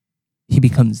 He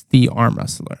becomes the arm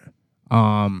wrestler.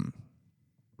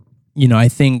 I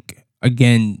think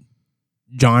again,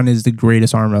 John is the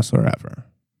greatest arm wrestler ever.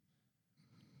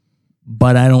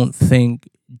 But I don't think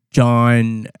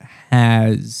John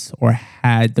has or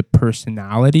had the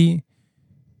personality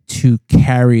to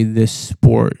carry this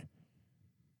sport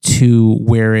to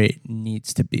where it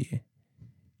needs to be.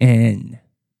 And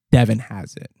Devon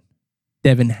has it.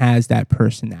 Devon has that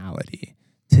personality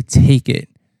to take it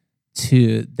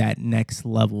to that next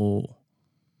level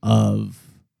of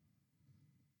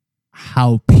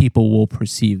how people will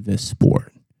perceive this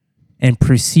sport and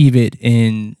perceive it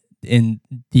in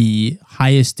the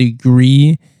highest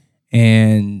degree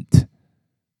and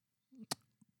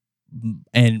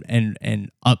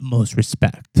utmost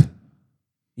respect.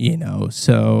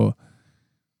 So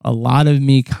a lot of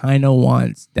me kind of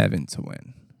wants Devon to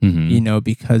win. Mm-hmm.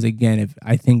 Because again, if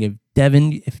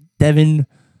Devon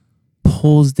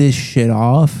pulls this shit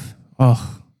off,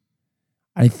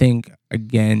 I think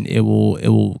again it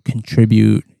will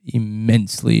contribute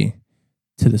immensely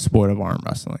to the sport of arm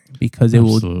wrestling, because it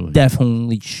will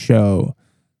definitely show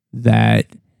that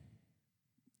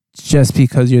just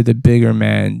because you're the bigger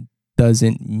man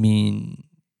doesn't mean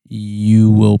you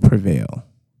will prevail.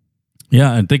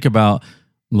 Yeah, and think about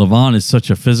Levan is such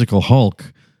a physical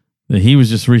Hulk that he was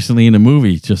just recently in a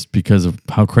movie just because of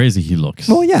how crazy he looks.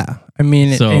 Well, yeah. I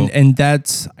mean, and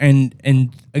that's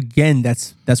and again,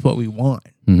 that's what we want.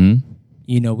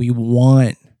 Mm-hmm. We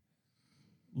want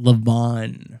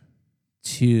Levan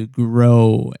to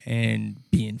grow and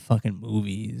be in fucking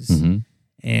movies. Mm-hmm.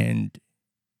 And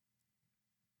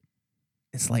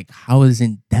it's like, how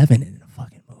isn't Devon in a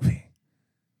fucking movie?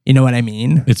 You know what I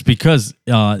mean? It's because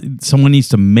someone needs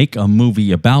to make a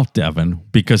movie about Devon,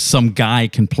 because some guy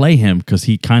can play him, because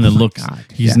he kind of looks,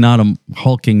 he's not a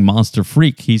hulking monster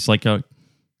freak. He's like a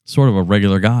sort of a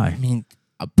regular guy. I mean,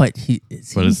 but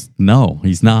he's not.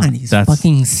 He's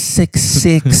fucking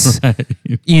 6'6". Right.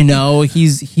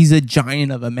 He's a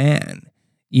giant of a man.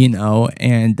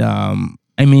 And I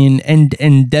mean, and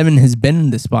Devon has been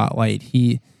in the spotlight.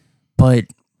 But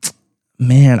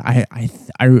man,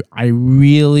 I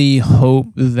really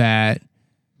hope that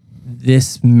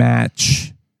this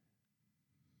match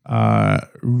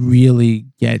really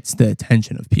gets the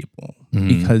attention of people,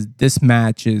 because this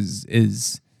match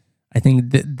is I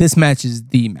think this match is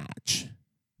the match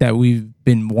that we've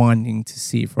been wanting to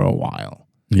see for a while.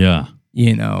 Yeah.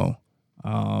 And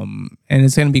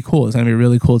it's going to be cool. It's going to be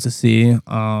really cool to see.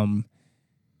 And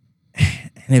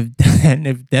if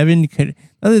Devon could,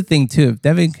 another thing too, if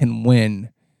Devon can win,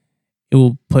 it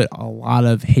will put a lot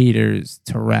of haters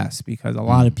to rest, because a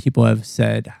lot of people have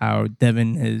said how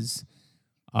Devon has,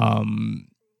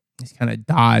 he's kind of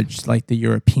dodged like the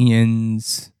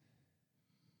Europeans.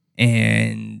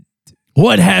 And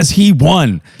what has he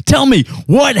won? Tell me,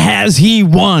 what has he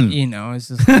won? It's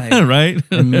just like, right?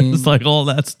 I mean, it's like all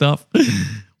that stuff.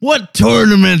 What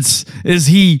tournaments is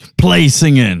he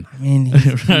placing in? I mean,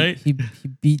 right? He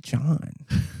beat John.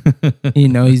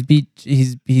 He's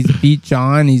beat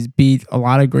John. He's beat a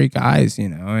lot of great guys.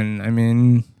 And I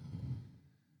mean,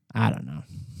 I don't know.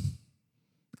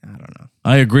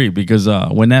 I agree, because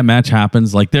when that match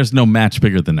happens, like, there's no match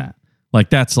bigger than that. Like,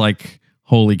 that's like,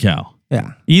 holy cow.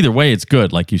 Yeah. Either way, it's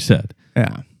good, like you said.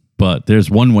 Yeah. But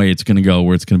there's one way it's going to go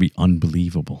where it's going to be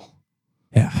unbelievable.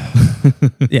 Yeah.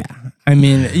 Yeah. I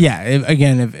mean, yeah.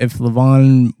 If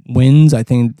Levan wins, I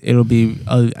think it'll be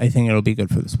good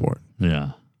for the sport.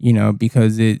 Yeah.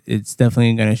 Because it's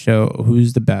definitely going to show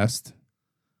who's the best.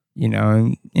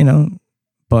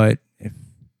 But if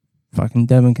fucking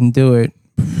Devon can do it,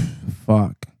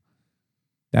 fuck.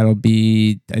 I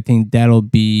think that'll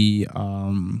be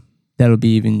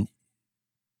even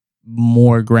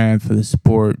more grand for the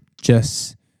sport,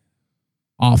 just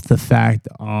off the fact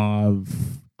of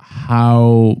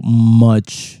how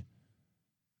much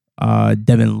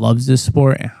Devon loves this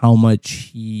sport and how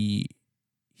much he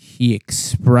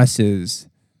expresses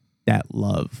that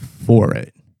love for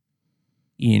it.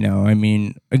 You know, I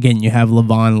mean, again, you have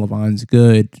Levan. Levan's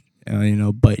good,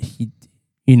 but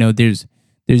there's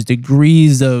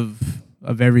degrees of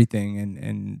everything,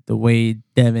 and the way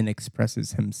Devon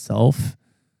expresses himself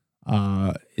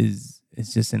is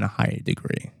just in a higher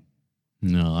degree.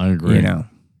 No, I agree.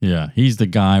 Yeah, he's the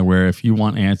guy where if you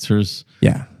want answers,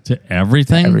 to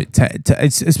everything,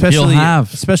 it's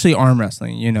especially arm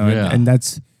wrestling, and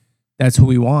that's who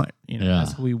we want.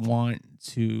 That's who we want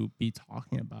to be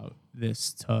talking about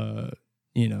this to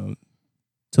the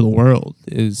world,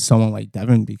 is someone like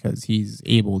Devon, because he's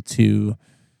able to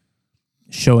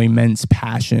show immense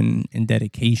passion and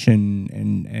dedication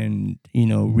and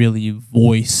really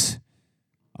voice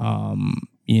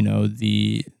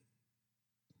the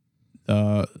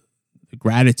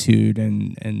gratitude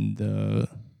and the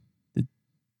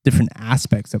different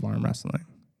aspects of arm wrestling,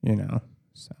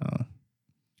 so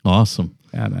awesome.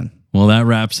 Yeah, man. Well, that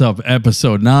wraps up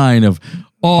episode 9 of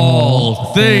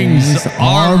All Things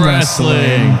Arm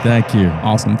Wrestling. Thank you.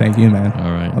 Awesome. Thank you, man.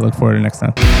 All right. I look forward to next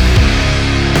time.